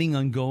planning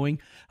on going.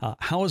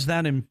 How is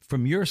that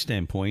from your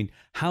standpoint?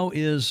 How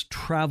is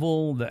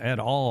travel at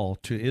all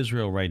to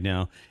Israel right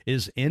now?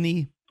 Is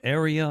any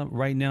area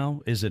right now?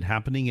 Is it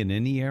happening in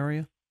any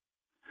area?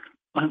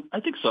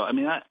 I think so. I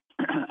mean,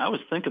 I was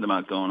thinking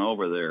about going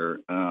over there.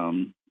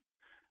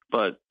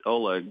 But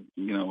Oleg,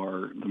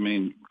 the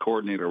main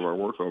coordinator of our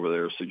work over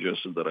there,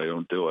 suggested that I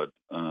don't do it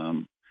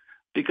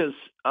because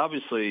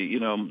obviously,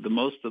 the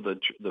most of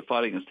the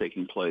fighting is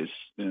taking place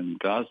in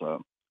Gaza,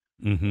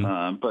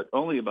 but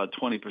only about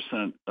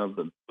 20% of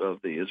the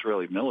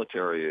Israeli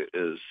military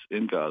is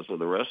in Gaza.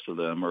 The rest of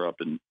them are up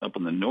in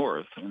the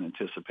north in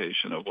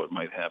anticipation of what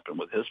might happen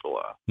with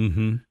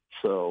Hezbollah.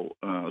 So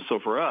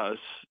for us,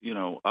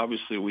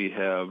 obviously we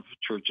have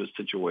churches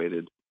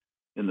situated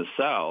in the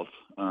south,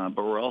 but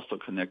we're also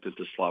connected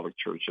to Slavic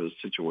churches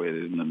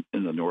situated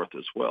in the north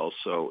as well.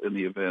 So in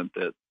the event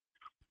that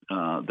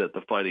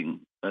the fighting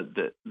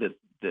that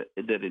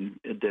an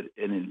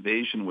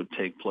invasion would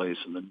take place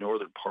in the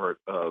northern part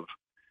of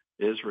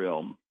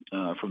Israel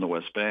from the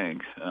West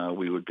Bank,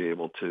 we would be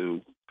able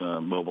to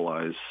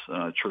mobilize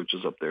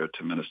churches up there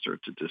to minister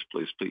to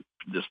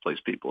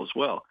displaced people as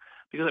well.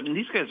 Because I mean,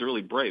 these guys are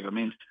really brave. I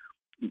mean,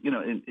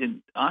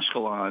 in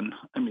Ashkelon,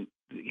 I mean,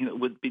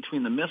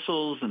 between the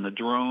missiles and the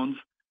drones,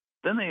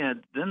 then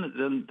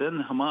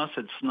Hamas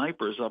had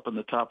snipers up on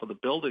the top of the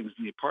buildings,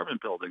 in the apartment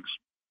buildings,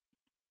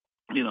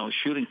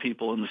 shooting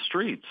people in the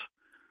streets.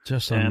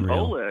 Just and unreal.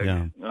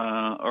 Oleg,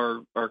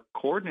 our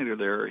coordinator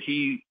there,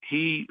 he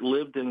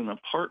lived in an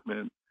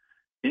apartment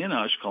in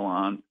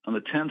Ashkelon on the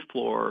 10th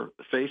floor,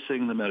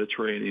 facing the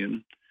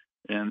Mediterranean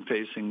and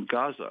facing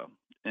Gaza.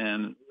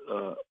 And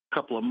a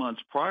couple of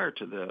months prior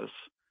to this,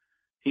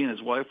 he and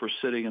his wife were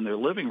sitting in their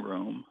living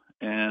room,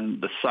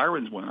 and the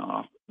sirens went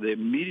off. They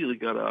immediately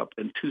got up,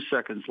 and 2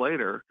 seconds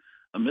later,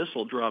 a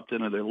missile dropped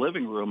into their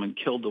living room and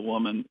killed the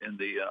woman in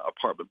the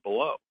apartment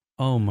below.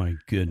 Oh my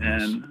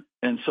goodness!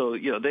 And so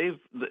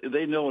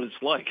they know what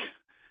it's like,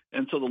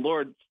 and so the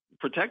Lord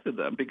protected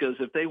them, because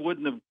if they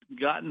wouldn't have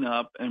gotten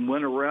up and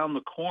went around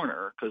the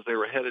corner because they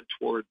were headed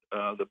toward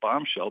the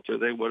bomb shelter,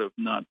 they would have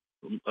not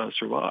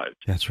survived.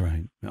 That's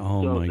right.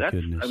 Oh so my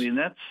goodness! I mean,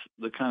 that's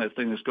the kind of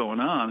thing that's going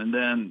on. And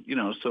then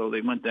so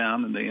they went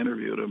down and they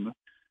interviewed him.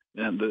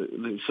 And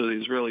so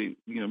the Israeli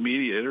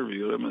media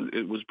interviewed him, and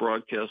it was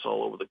broadcast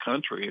all over the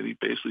country. And he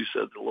basically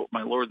said,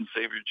 "My Lord and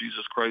Savior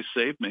Jesus Christ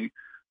saved me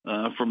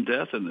from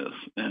death in this."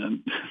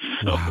 And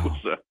so wow.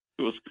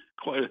 it was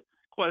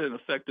quite an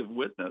effective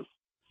witness.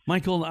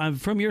 Michael,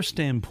 from your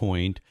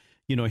standpoint,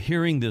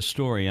 hearing this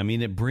story, I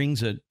mean, it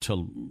brings it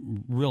to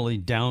really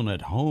down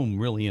at home,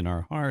 really in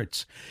our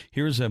hearts.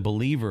 Here's a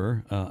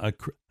believer,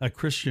 a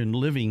Christian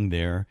living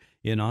there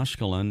in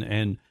Ashkelon,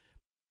 and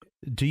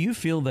do you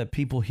feel that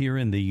people here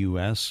in the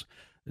U.S.,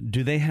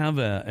 do they have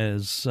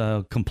as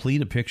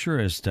complete a picture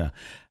as to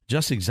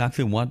just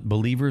exactly what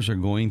believers are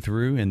going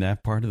through in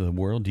that part of the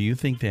world? Do you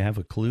think they have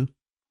a clue?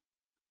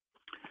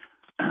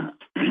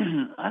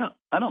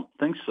 I don't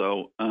think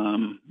so.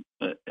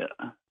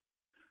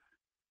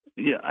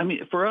 Yeah, I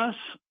mean, for us,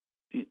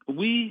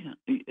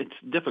 it's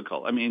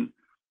difficult. I mean,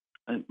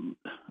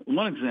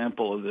 one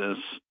example of this,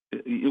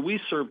 we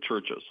serve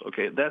churches.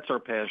 Okay, that's our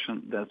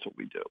passion. That's what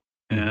we do.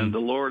 And the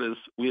Lord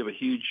we have a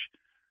huge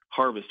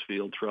harvest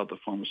field throughout the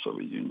former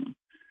Soviet Union.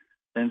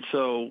 And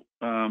so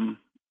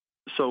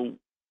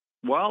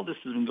while this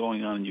has been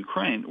going on in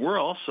Ukraine, we're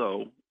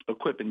also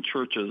equipping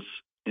churches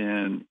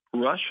in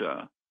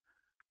Russia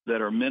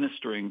that are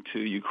ministering to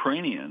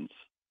Ukrainians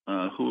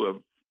who have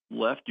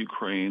left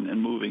Ukraine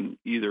and moving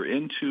either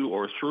into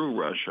or through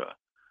Russia.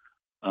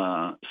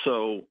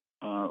 So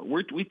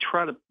we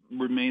try to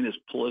remain as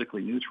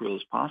politically neutral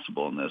as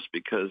possible in this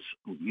because,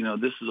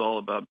 this is all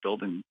about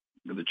building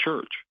the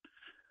church.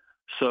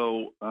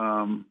 So,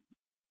 for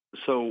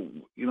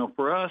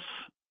us,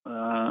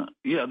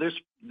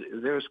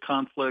 there's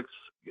conflicts.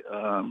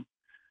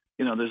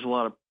 There's a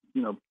lot of,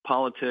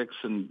 politics,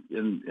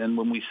 and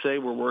when we say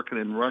we're working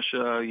in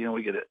Russia,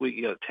 we get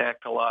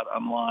attacked a lot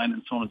online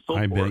and so on and so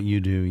forth. I bet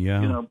you do,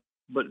 yeah.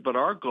 But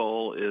our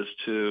goal is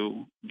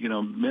to,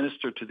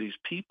 minister to these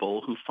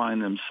people who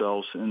find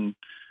themselves in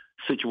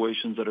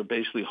situations that are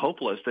basically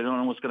hopeless. They don't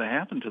know what's going to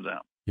happen to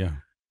them. Yeah.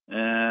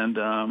 And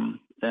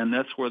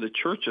that's where the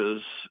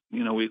churches,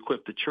 we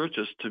equip the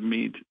churches to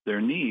meet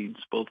their needs,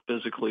 both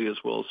physically as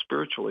well as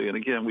spiritually. And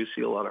again, we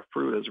see a lot of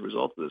fruit as a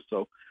result of this.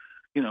 So,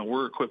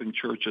 we're equipping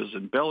churches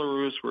in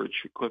Belarus, we're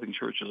equipping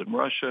churches in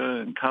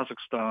Russia and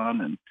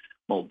Kazakhstan and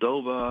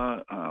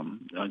Moldova,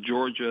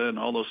 Georgia, and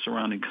all those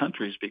surrounding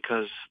countries,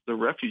 because the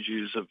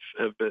refugees have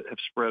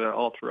spread out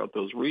all throughout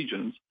those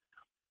regions,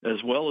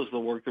 as well as the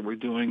work that we're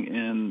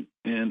doing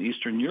in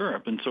Eastern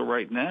Europe. And so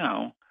right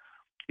now,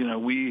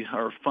 we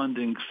are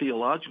funding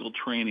theological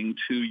training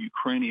to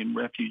Ukrainian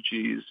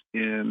refugees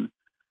in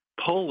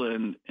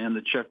Poland and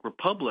the Czech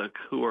Republic,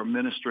 who are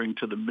ministering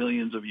to the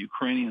millions of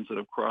Ukrainians that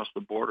have crossed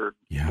the borders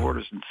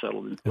and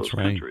settled in those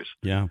countries.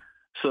 Yeah.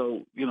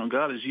 So,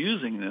 God is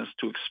using this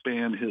to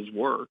expand his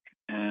work.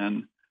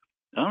 And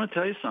I want to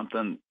tell you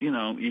something,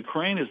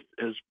 Ukraine is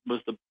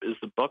the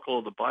buckle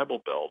of the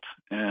Bible Belt.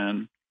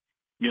 And,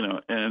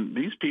 and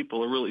these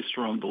people are really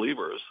strong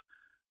believers.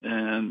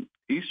 And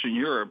Eastern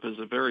Europe is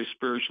a very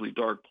spiritually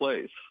dark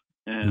place.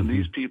 And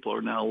these people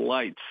are now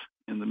lights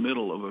in the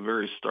middle of a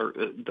very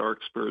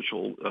dark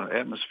spiritual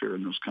atmosphere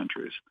in those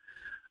countries.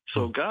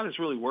 So God is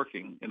really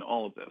working in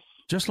all of this.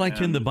 Just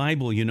like in the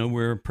Bible,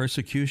 where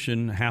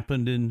persecution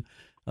happened in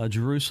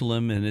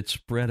Jerusalem and it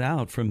spread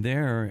out from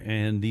there,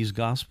 and these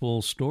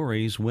gospel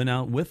stories went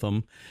out with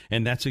them.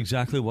 And that's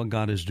exactly what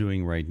God is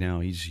doing right now.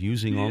 He's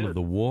using all of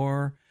the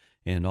war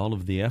and all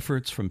of the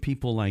efforts from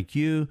people like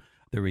you.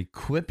 They're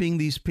equipping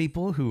these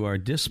people who are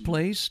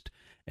displaced,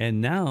 and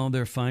now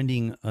they're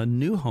finding a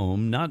new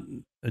home, not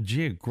a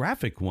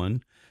geographic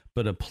one,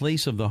 but a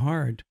place of the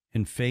heart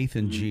and faith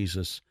in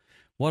Jesus.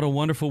 What a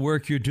wonderful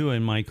work you're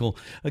doing, Michael.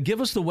 Give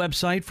us the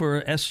website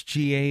for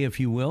SGA, if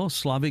you will,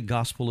 Slavic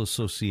Gospel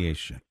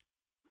Association.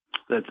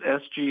 That's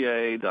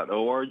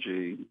sga.org,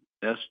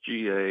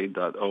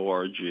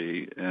 sga.org.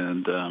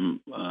 And,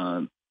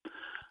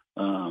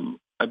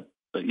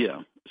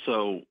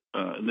 so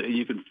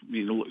you can,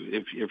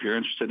 if you're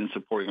interested in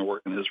supporting our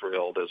work in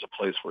Israel, there's a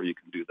place where you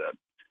can do that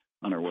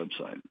on our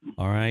website.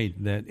 All right.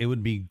 That it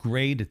would be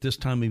great at this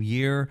time of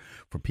year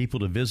for people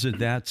to visit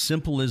that.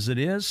 Simple as it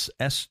is,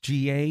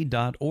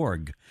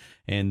 sga.org.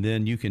 And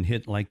then you can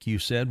hit, like you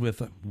said,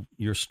 with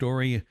your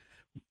story,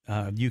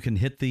 you can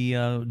hit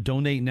the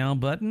Donate Now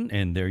button,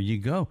 and there you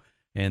go.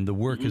 And the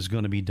work is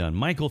going to be done.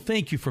 Michael,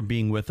 thank you for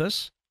being with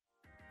us.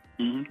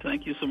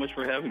 Thank you so much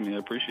for having me. I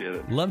appreciate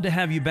it. Love to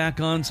have you back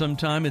on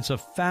sometime. It's a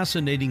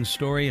fascinating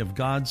story of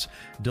God's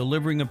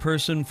delivering a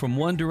person from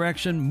one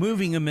direction,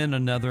 moving him in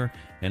another,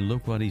 and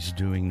look what he's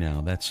doing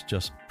now. That's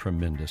just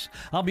tremendous.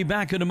 I'll be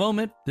back in a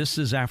moment. This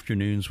is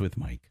Afternoons with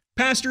Mike.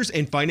 Pastors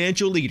and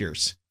financial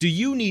leaders, do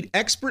you need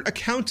expert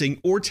accounting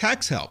or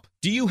tax help?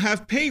 Do you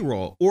have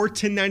payroll or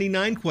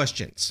 1099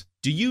 questions?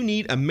 Do you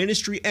need a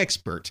ministry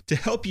expert to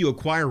help you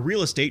acquire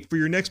real estate for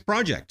your next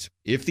project?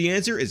 If the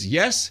answer is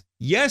yes,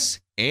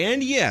 yes,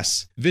 and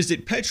yes,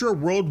 visit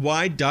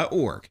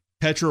petraworldwide.org.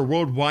 Petra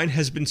Worldwide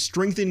has been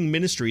strengthening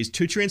ministries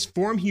to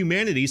transform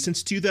humanity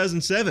since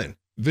 2007.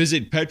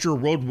 Visit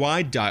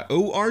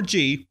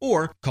petraworldwide.org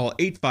or call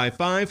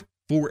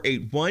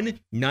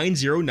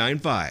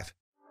 855-481-9095.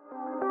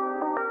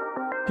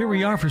 Here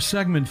we are for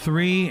segment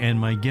 3, and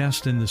my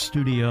guest in the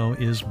studio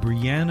is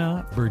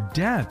Briana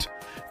Burdette.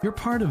 You're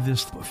part of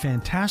this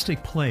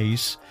fantastic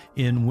place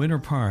in Winter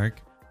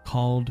Park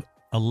called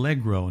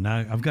Allegro.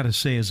 Now, I've got to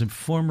say, as a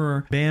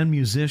former band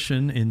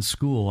musician in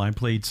school, I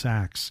played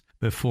sax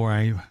before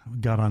I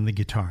got on the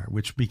guitar,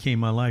 which became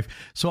my life.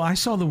 So I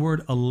saw the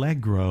word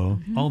Allegro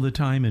all the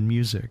time in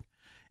music.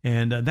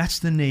 And that's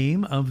the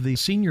name of the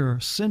senior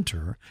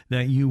center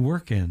that you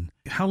work in.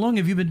 How long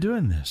have you been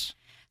doing this?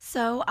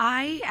 So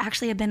I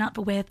actually have been up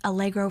with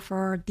Allegro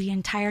for the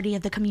entirety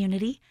of the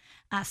community.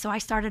 So I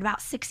started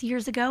about 6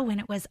 years ago when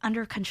it was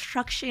under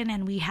construction,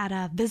 and we had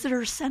a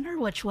visitor center,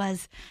 which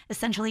was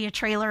essentially a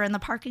trailer in the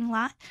parking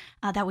lot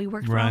that we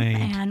worked from,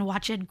 and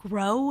watch it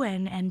grow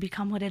and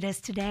become what it is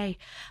today.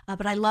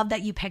 But I love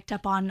that you picked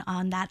up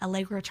on that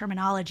Allegro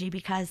terminology,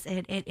 because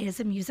it is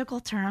a musical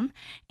term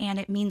and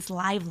it means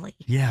lively.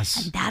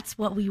 Yes. And that's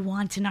what we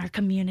want in our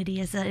community,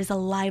 is a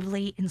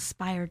lively,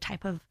 inspired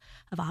type of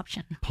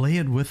option. Play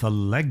it with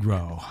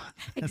Allegro.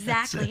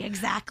 Exactly. Yeah,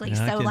 so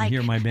I can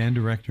hear my band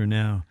director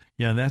now.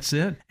 Yeah, that's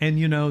it. And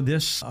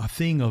this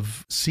thing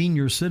of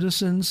senior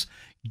citizens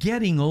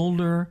getting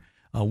older,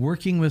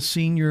 working with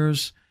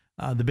seniors,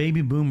 the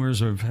baby boomers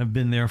have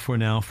been there for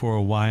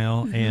a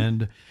while,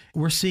 and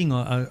We're seeing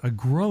a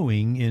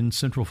growing in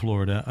Central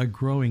Florida, a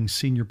growing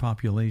senior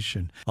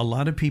population. A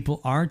lot of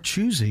people are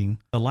choosing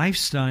the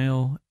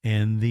lifestyle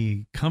and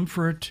the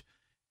comfort,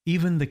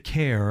 even the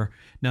care.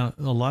 Now,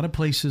 a lot of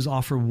places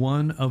offer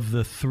one of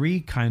the three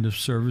kind of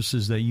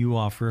services that you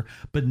offer,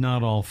 but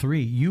not all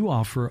three. You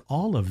offer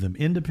all of them,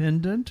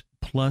 independent,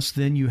 plus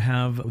then you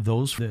have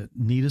those that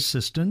need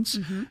assistance,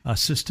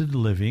 assisted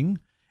living,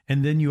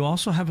 and then you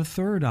also have a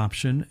third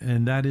option,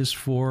 and that is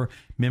for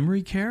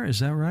memory care. Is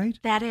that right?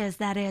 That is.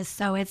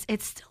 So it's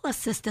still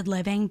assisted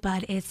living,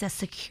 but it's a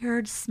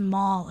secured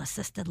small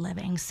assisted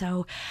living.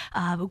 So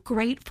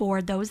great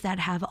for those that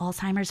have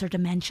Alzheimer's or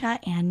dementia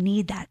and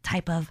need that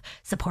type of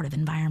supportive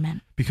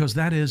environment. Because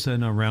that is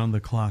an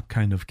around-the-clock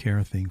kind of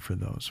care thing for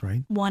those,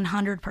 right?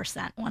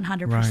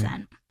 100%.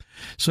 Right.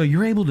 So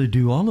you're able to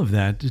do all of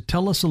that.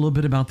 Tell us a little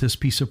bit about this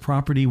piece of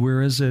property.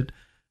 Where is it?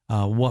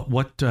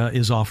 What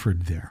is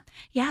offered there?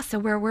 Yeah, so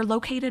we're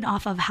located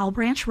off of Howell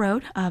Branch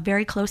Road,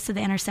 very close to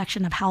the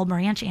intersection of Howell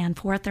Branch and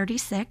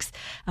 436.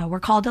 We're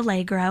called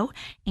Allegro,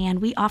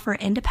 and we offer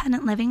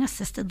independent living,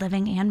 assisted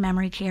living, and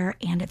memory care,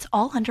 and it's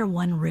all under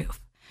one roof,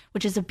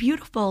 which is a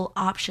beautiful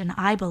option,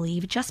 I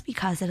believe, just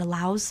because it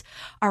allows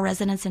our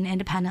residents in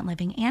independent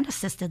living and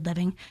assisted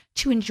living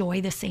to enjoy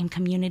the same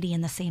community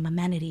and the same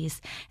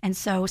amenities. And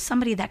so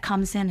somebody that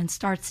comes in and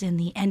starts in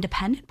the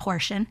independent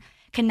portion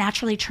can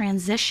naturally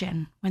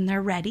transition when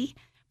they're ready,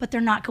 but they're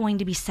not going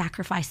to be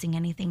sacrificing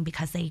anything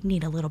because they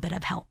need a little bit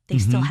of help. They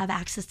still have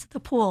access to the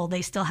pool.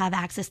 They still have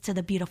access to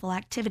the beautiful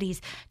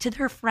activities, to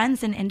their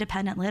friends in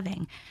independent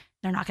living.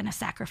 They're not going to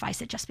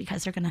sacrifice it just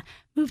because they're going to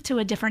move to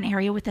a different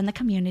area within the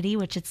community,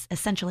 which is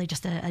essentially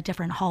just a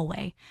different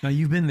hallway. Now,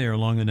 you've been there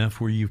long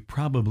enough where you've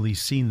probably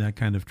seen that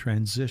kind of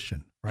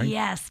transition, right?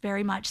 Yes,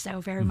 very much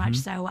so, very much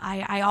so.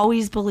 I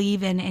always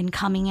believe in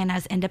coming in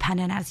as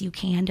independent as you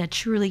can to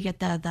truly get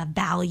the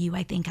value,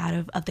 I think,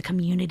 out of the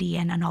community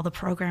and all the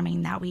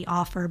programming that we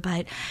offer.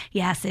 But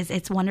yes,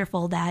 it's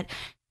wonderful that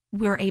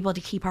we're able to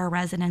keep our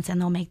residents,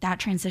 and they'll make that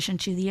transition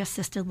to the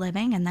assisted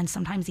living and then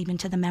sometimes even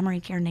to the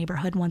memory care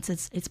neighborhood once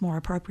it's more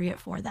appropriate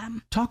for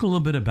them. Talk a little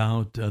bit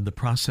about the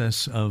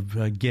process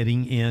of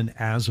getting in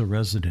as a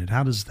resident.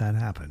 How does that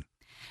happen?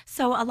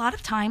 So a lot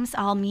of times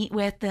I'll meet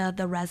with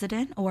the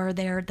resident or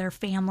their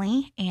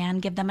family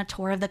and give them a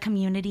tour of the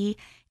community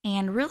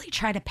and really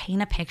try to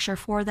paint a picture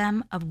for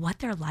them of what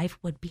their life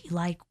would be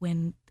like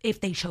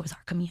if they chose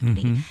our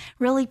community.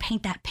 Really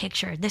paint that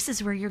picture. This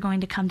is where you're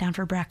going to come down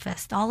for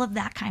breakfast, all of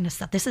that kind of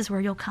stuff. This is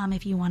where you'll come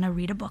if you want to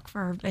read a book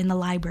in the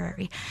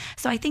library.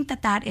 So I think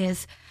that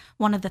is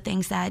one of the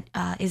things that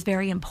is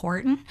very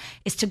important,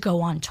 is to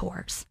go on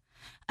tours.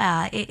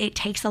 It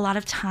takes a lot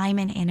of time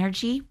and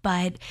energy,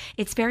 but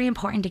it's very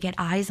important to get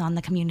eyes on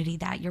the community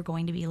that you're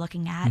going to be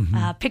looking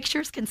at.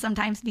 Pictures can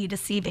sometimes be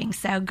deceiving.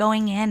 So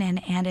going in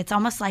and it's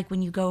almost like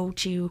when you go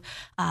to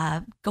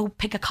go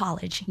pick a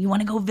college, you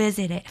want to go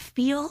visit it,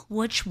 feel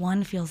which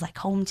one feels like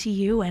home to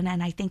you. And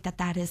I think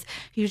that is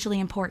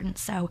hugely important.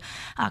 So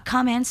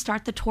come in,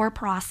 start the tour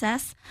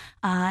process.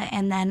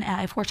 And then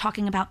if we're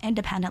talking about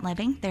independent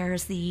living,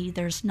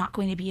 there's not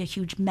going to be a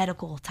huge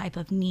medical type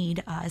of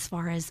need as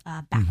far as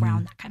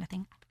background, that kind of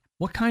thing.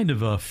 What kind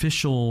of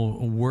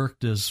official work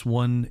does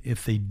one,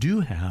 if they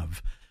do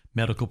have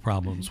medical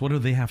problems, what do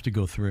they have to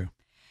go through?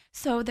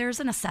 So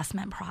there's an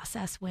assessment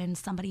process when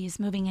somebody is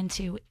moving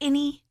into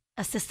any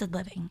assisted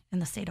living in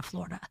the state of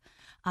Florida.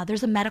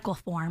 There's a medical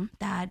form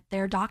that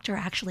their doctor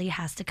actually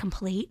has to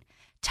complete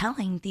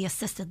telling the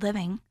assisted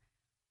living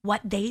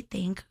what they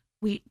think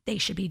they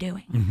should be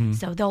doing.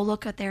 So they'll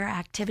look at their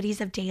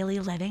activities of daily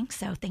living,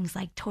 so things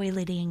like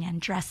toileting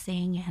and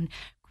dressing and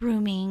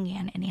grooming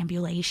and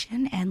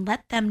ambulation, and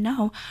let them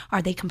know,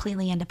 are they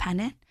completely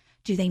independent?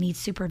 Do they need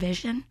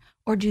supervision,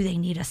 or do they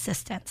need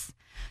assistance?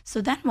 So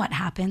then what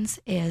happens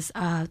is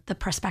the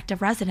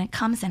prospective resident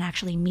comes and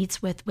actually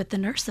meets with the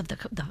nurse of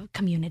the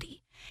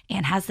community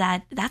and has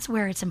that's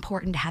where it's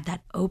important to have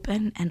that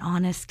open and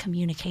honest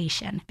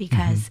communication,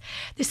 because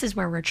this is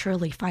where we're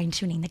truly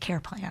fine-tuning the care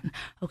plan.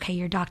 Okay,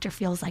 your doctor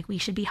feels like we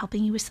should be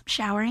helping you with some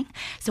showering.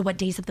 So what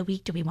days of the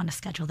week do we want to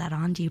schedule that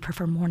on? Do you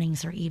prefer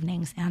mornings or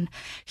evenings? And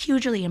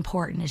hugely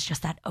important is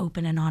just that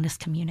open and honest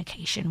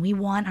communication. We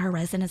want our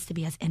residents to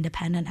be as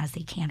independent as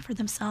they can for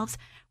themselves.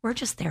 We're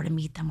just there to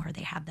meet them where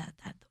they have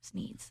those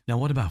needs. Now,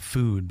 what about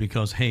food?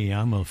 Because, hey,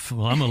 I'm a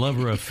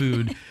lover of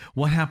food.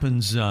 What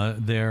happens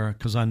there?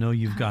 Because I know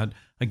you've got,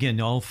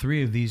 again, all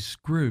three of these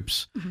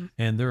groups,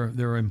 and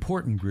they're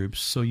important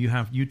groups, so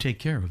you take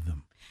care of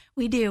them.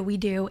 We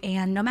do.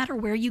 And no matter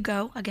where you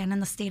go, again, in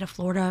the state of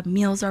Florida,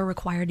 meals are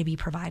required to be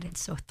provided.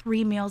 So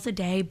 3 meals a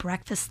day,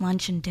 breakfast,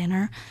 lunch, and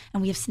dinner.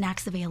 And we have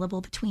snacks available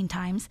between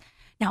times.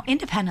 Now,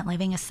 independent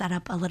living is set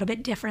up a little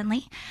bit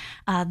differently.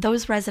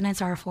 Those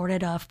residents are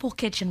afforded a full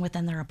kitchen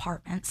within their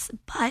apartments,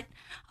 but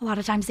a lot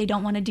of times they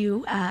don't want to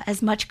do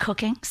as much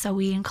cooking, so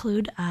we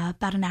include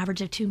about an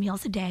average of 2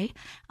 meals a day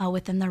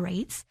within the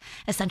rates.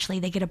 Essentially,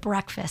 they get a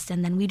breakfast,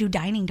 and then we do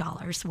dining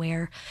dollars,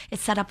 where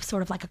it's set up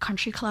sort of like a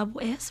country club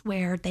is,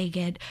 where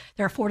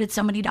they're afforded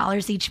so many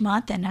dollars each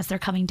month, and as they're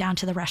coming down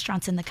to the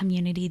restaurants in the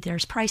community,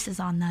 there's prices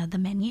on the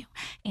menu,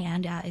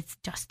 and it's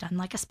just done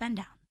like a spend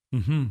down.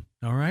 Mm-hmm.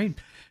 All right.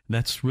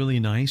 That's really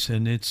nice.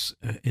 And it's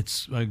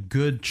a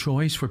good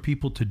choice for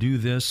people to do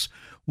this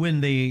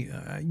when they,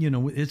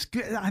 it's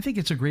good. I think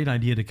it's a great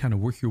idea to kind of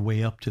work your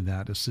way up to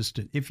that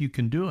assistant if you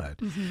can do it.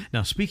 Mm-hmm.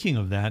 Now, speaking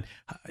of that,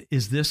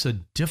 is this a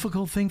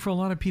difficult thing for a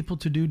lot of people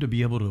to do, to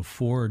be able to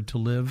afford to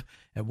live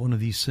at one of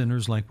these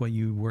centers like what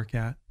you work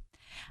at?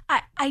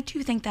 I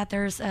do think that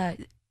there's a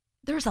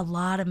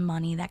lot of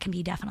money that can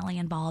be definitely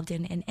involved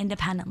in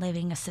independent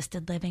living,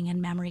 assisted living,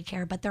 and memory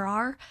care, but there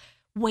are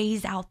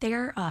ways out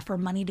there for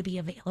money to be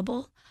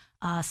available.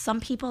 Some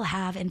people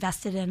have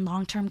invested in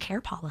long-term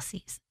care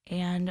policies,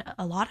 and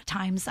a lot of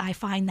times I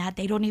find that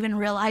they don't even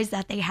realize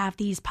that they have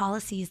these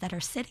policies that are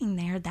sitting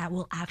there that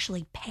will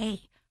actually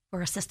pay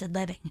for assisted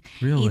living,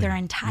 really? Either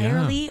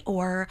entirely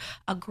or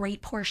a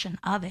great portion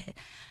of it.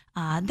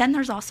 Then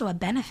there's also a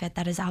benefit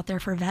that is out there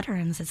for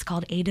veterans. It's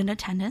called aid in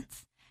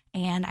attendance.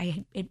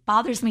 And it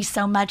bothers me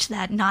so much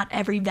that not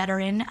every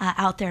veteran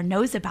out there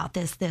knows about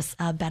this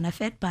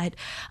benefit, but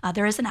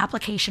there is an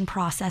application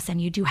process,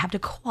 and you do have to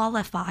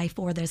qualify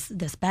for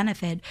this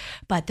benefit.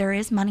 But there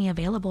is money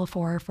available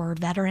for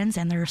veterans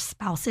and their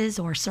spouses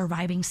or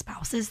surviving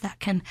spouses that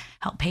can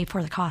help pay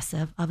for the costs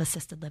of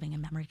assisted living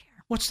and memory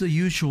care. What's the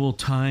usual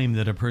time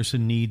that a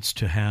person needs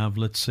to have,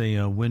 let's say,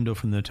 a window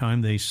from the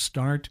time they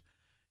start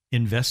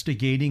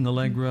investigating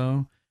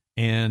Allegro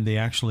and they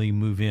actually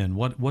move in?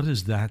 What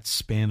is that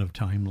span of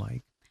time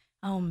like?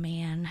 Oh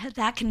man,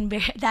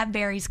 that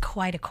varies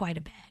quite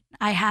a bit.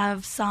 I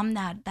have some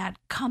that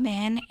come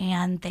in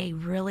and they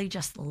really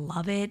just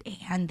love it,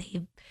 and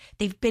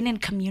they've been in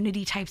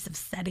community types of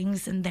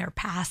settings in their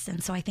past,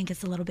 and so I think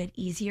it's a little bit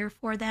easier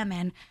for them,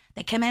 and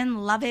they come in,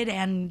 love it,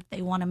 and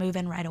they want to move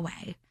in right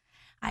away.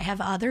 I have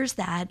others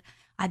that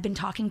I've been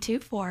talking to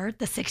for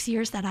the 6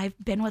 years that I've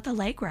been with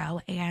Allegro,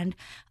 and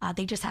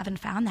they just haven't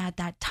found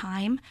that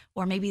time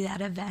or maybe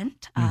that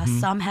event.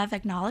 Some have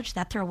acknowledged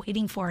that they're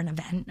waiting for an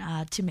event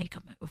to make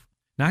a move.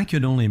 Now, I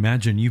could only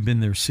imagine you've been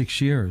there 6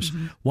 years.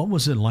 Mm-hmm. What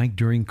was it like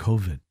during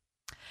COVID?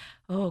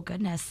 Oh,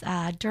 goodness.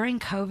 During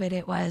COVID,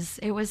 it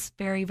was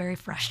very, very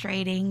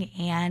frustrating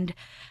and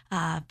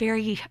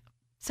very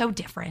so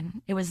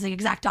different. It was the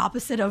exact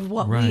opposite of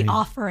what we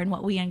offer and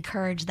what we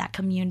encourage, that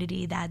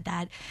community,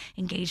 that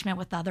engagement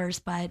with others.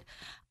 But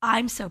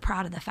I'm so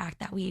proud of the fact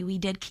that we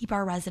did keep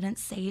our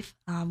residents safe.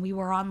 We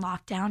were on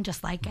lockdown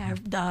just like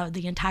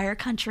the entire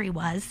country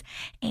was,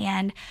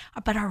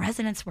 but our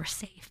residents were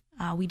safe.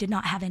 We did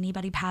not have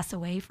anybody pass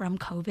away from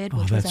COVID,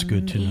 which was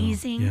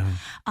amazing.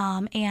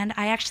 Yeah. And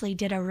I actually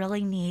did a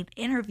really neat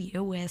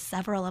interview with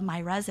several of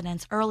my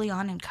residents early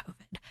on in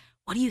COVID.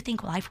 What do you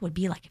think life would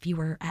be like if you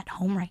were at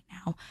home right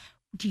now?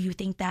 Do you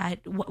think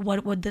that,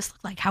 what would this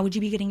look like? How would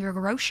you be getting your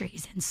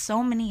groceries? And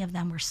so many of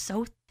them were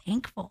so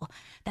thankful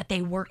that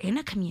they were in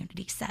a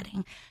community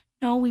setting.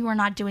 No, we were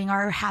not doing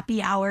our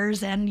happy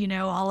hours and,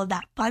 all of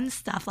that fun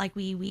stuff like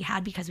we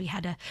had, because we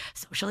had to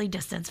socially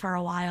distance for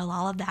a while,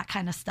 all of that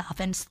kind of stuff,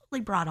 and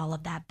slowly brought all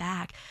of that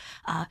back.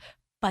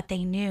 But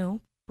they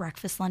knew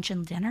breakfast, lunch,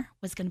 and dinner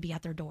was going to be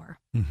at their door.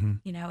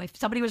 Mm-hmm. If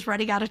somebody was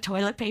running out of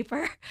toilet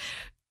paper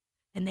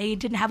and they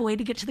didn't have a way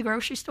to get to the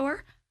grocery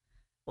store,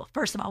 well,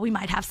 first of all, we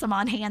might have some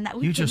on hand that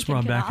we You just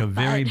brought back a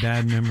very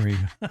bad memory.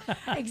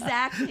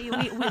 Exactly.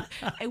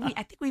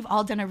 I think we've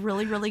all done a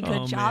really, really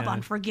good job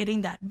on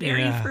forgetting that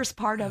very first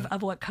part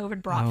of what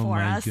COVID brought for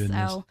us.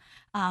 Goodness. So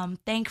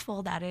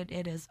thankful that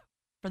it is,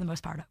 for the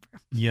most part,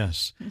 over.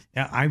 Yes.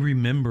 I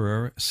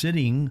remember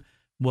sitting,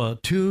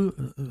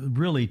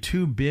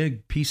 two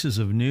big pieces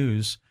of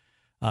news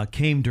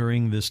came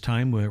during this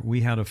time where we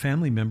had a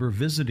family member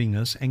visiting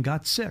us and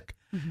got sick.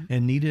 Mm-hmm.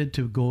 And needed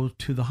to go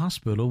to the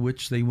hospital,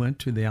 which they went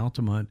to the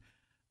Altamont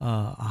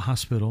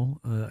hospital,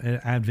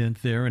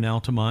 Advent there in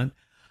Altamont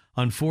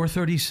on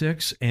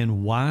 436.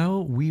 And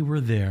while we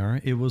were there,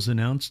 it was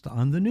announced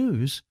on the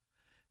news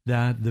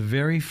that the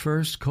very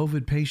first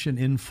COVID patient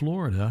in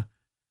Florida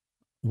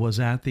was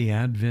at the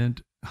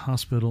Advent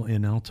hospital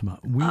in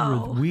Altamont.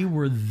 We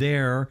were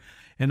there,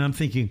 and I'm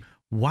thinking,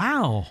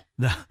 wow,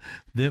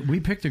 that we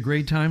picked a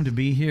great time to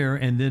be here.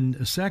 And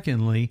then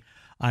secondly,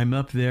 I'm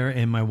up there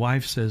and my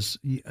wife says,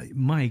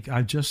 Mike,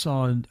 I just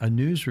saw a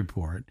news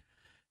report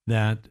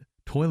that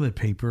toilet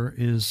paper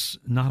is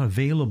not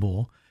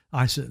available.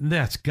 I said,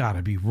 that's got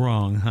to be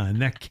wrong, hon.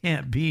 That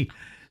can't be.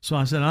 So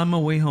I said, on my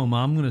way home,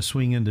 I'm going to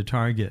swing into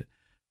Target.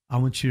 I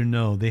want you to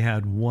know they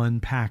had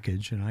one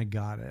package, and I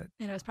got it.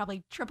 And it was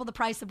probably triple the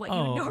price of what you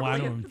would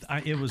normally.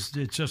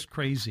 It's just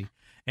crazy.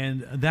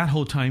 And that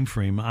whole time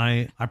frame,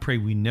 I pray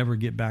we never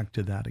get back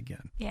to that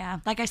again. Yeah.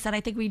 Like I said, I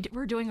think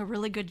we're doing a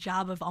really good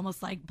job of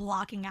almost like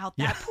blocking out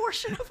that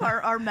portion of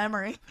our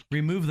memory.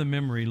 Remove the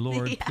memory,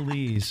 Lord,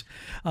 please.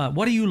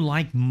 What do you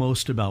like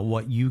most about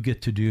what you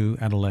get to do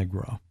at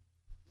Allegro?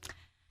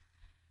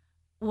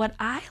 What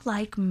I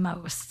like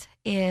most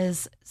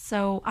is,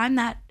 so I'm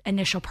that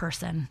initial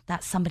person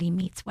that somebody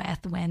meets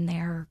with when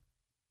they're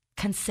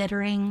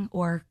considering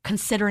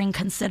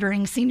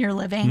senior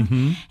living.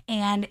 Mm-hmm.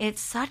 And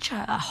it's such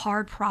a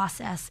hard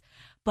process.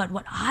 But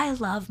what I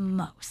love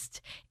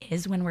most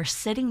is when we're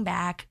sitting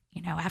back,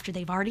 after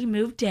they've already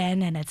moved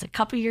in and it's a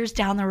couple years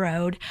down the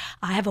road.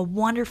 I have a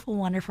wonderful,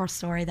 wonderful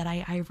story that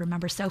I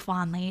remember so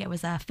fondly. It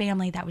was a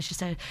family that was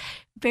just a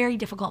very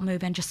difficult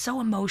move in, just so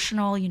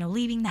emotional,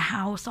 leaving the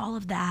house, all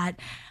of that.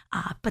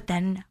 But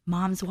then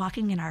mom's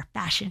walking in our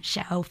fashion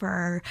show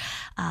for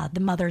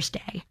the Mother's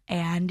Day.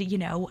 And,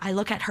 I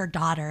look at her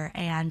daughter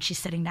and she's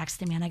sitting next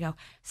to me and I go,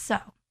 so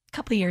a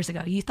couple of years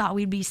ago, you thought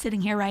we'd be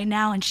sitting here right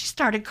now? And she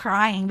started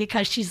crying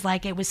because she's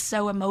like, it was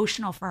so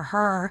emotional for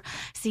her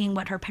seeing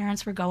what her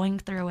parents were going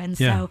through. And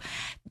so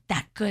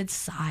that good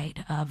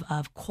side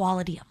of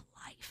quality of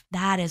life,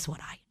 that is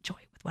what I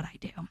enjoy with what I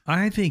do.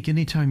 I think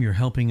anytime you're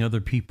helping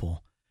other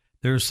people,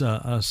 there's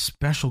a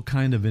special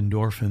kind of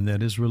endorphin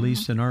that is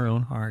released in our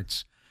own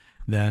hearts.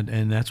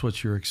 And that's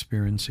what you're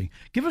experiencing.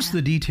 Give us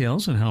the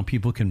details on how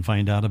people can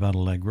find out about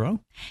Allegro.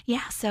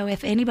 Yeah, so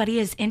if anybody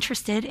is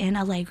interested in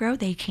Allegro,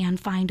 they can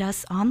find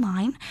us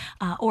online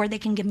or they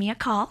can give me a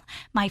call.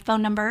 My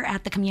phone number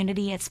at the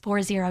community, it's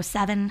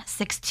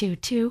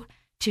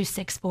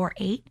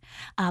 407-622-2648.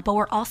 But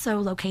we're also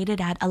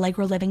located at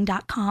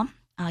allegroliving.com.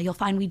 You'll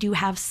find we do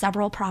have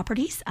several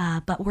properties,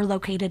 but we're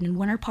located in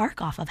Winter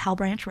Park off of Hell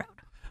Branch Road.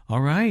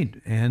 All right.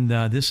 And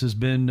this has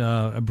been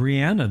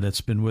Briana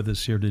that's been with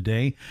us here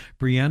today.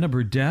 Briana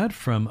Burdette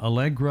from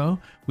Allegro.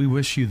 We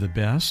wish you the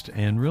best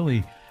and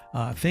really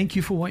thank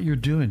you for what you're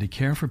doing to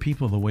care for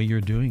people the way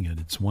you're doing it.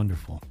 It's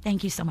wonderful.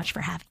 Thank you so much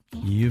for having me.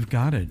 You've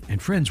got it.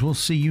 And friends, we'll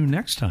see you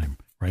next time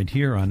right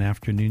here on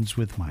Afternoons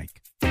with Mike.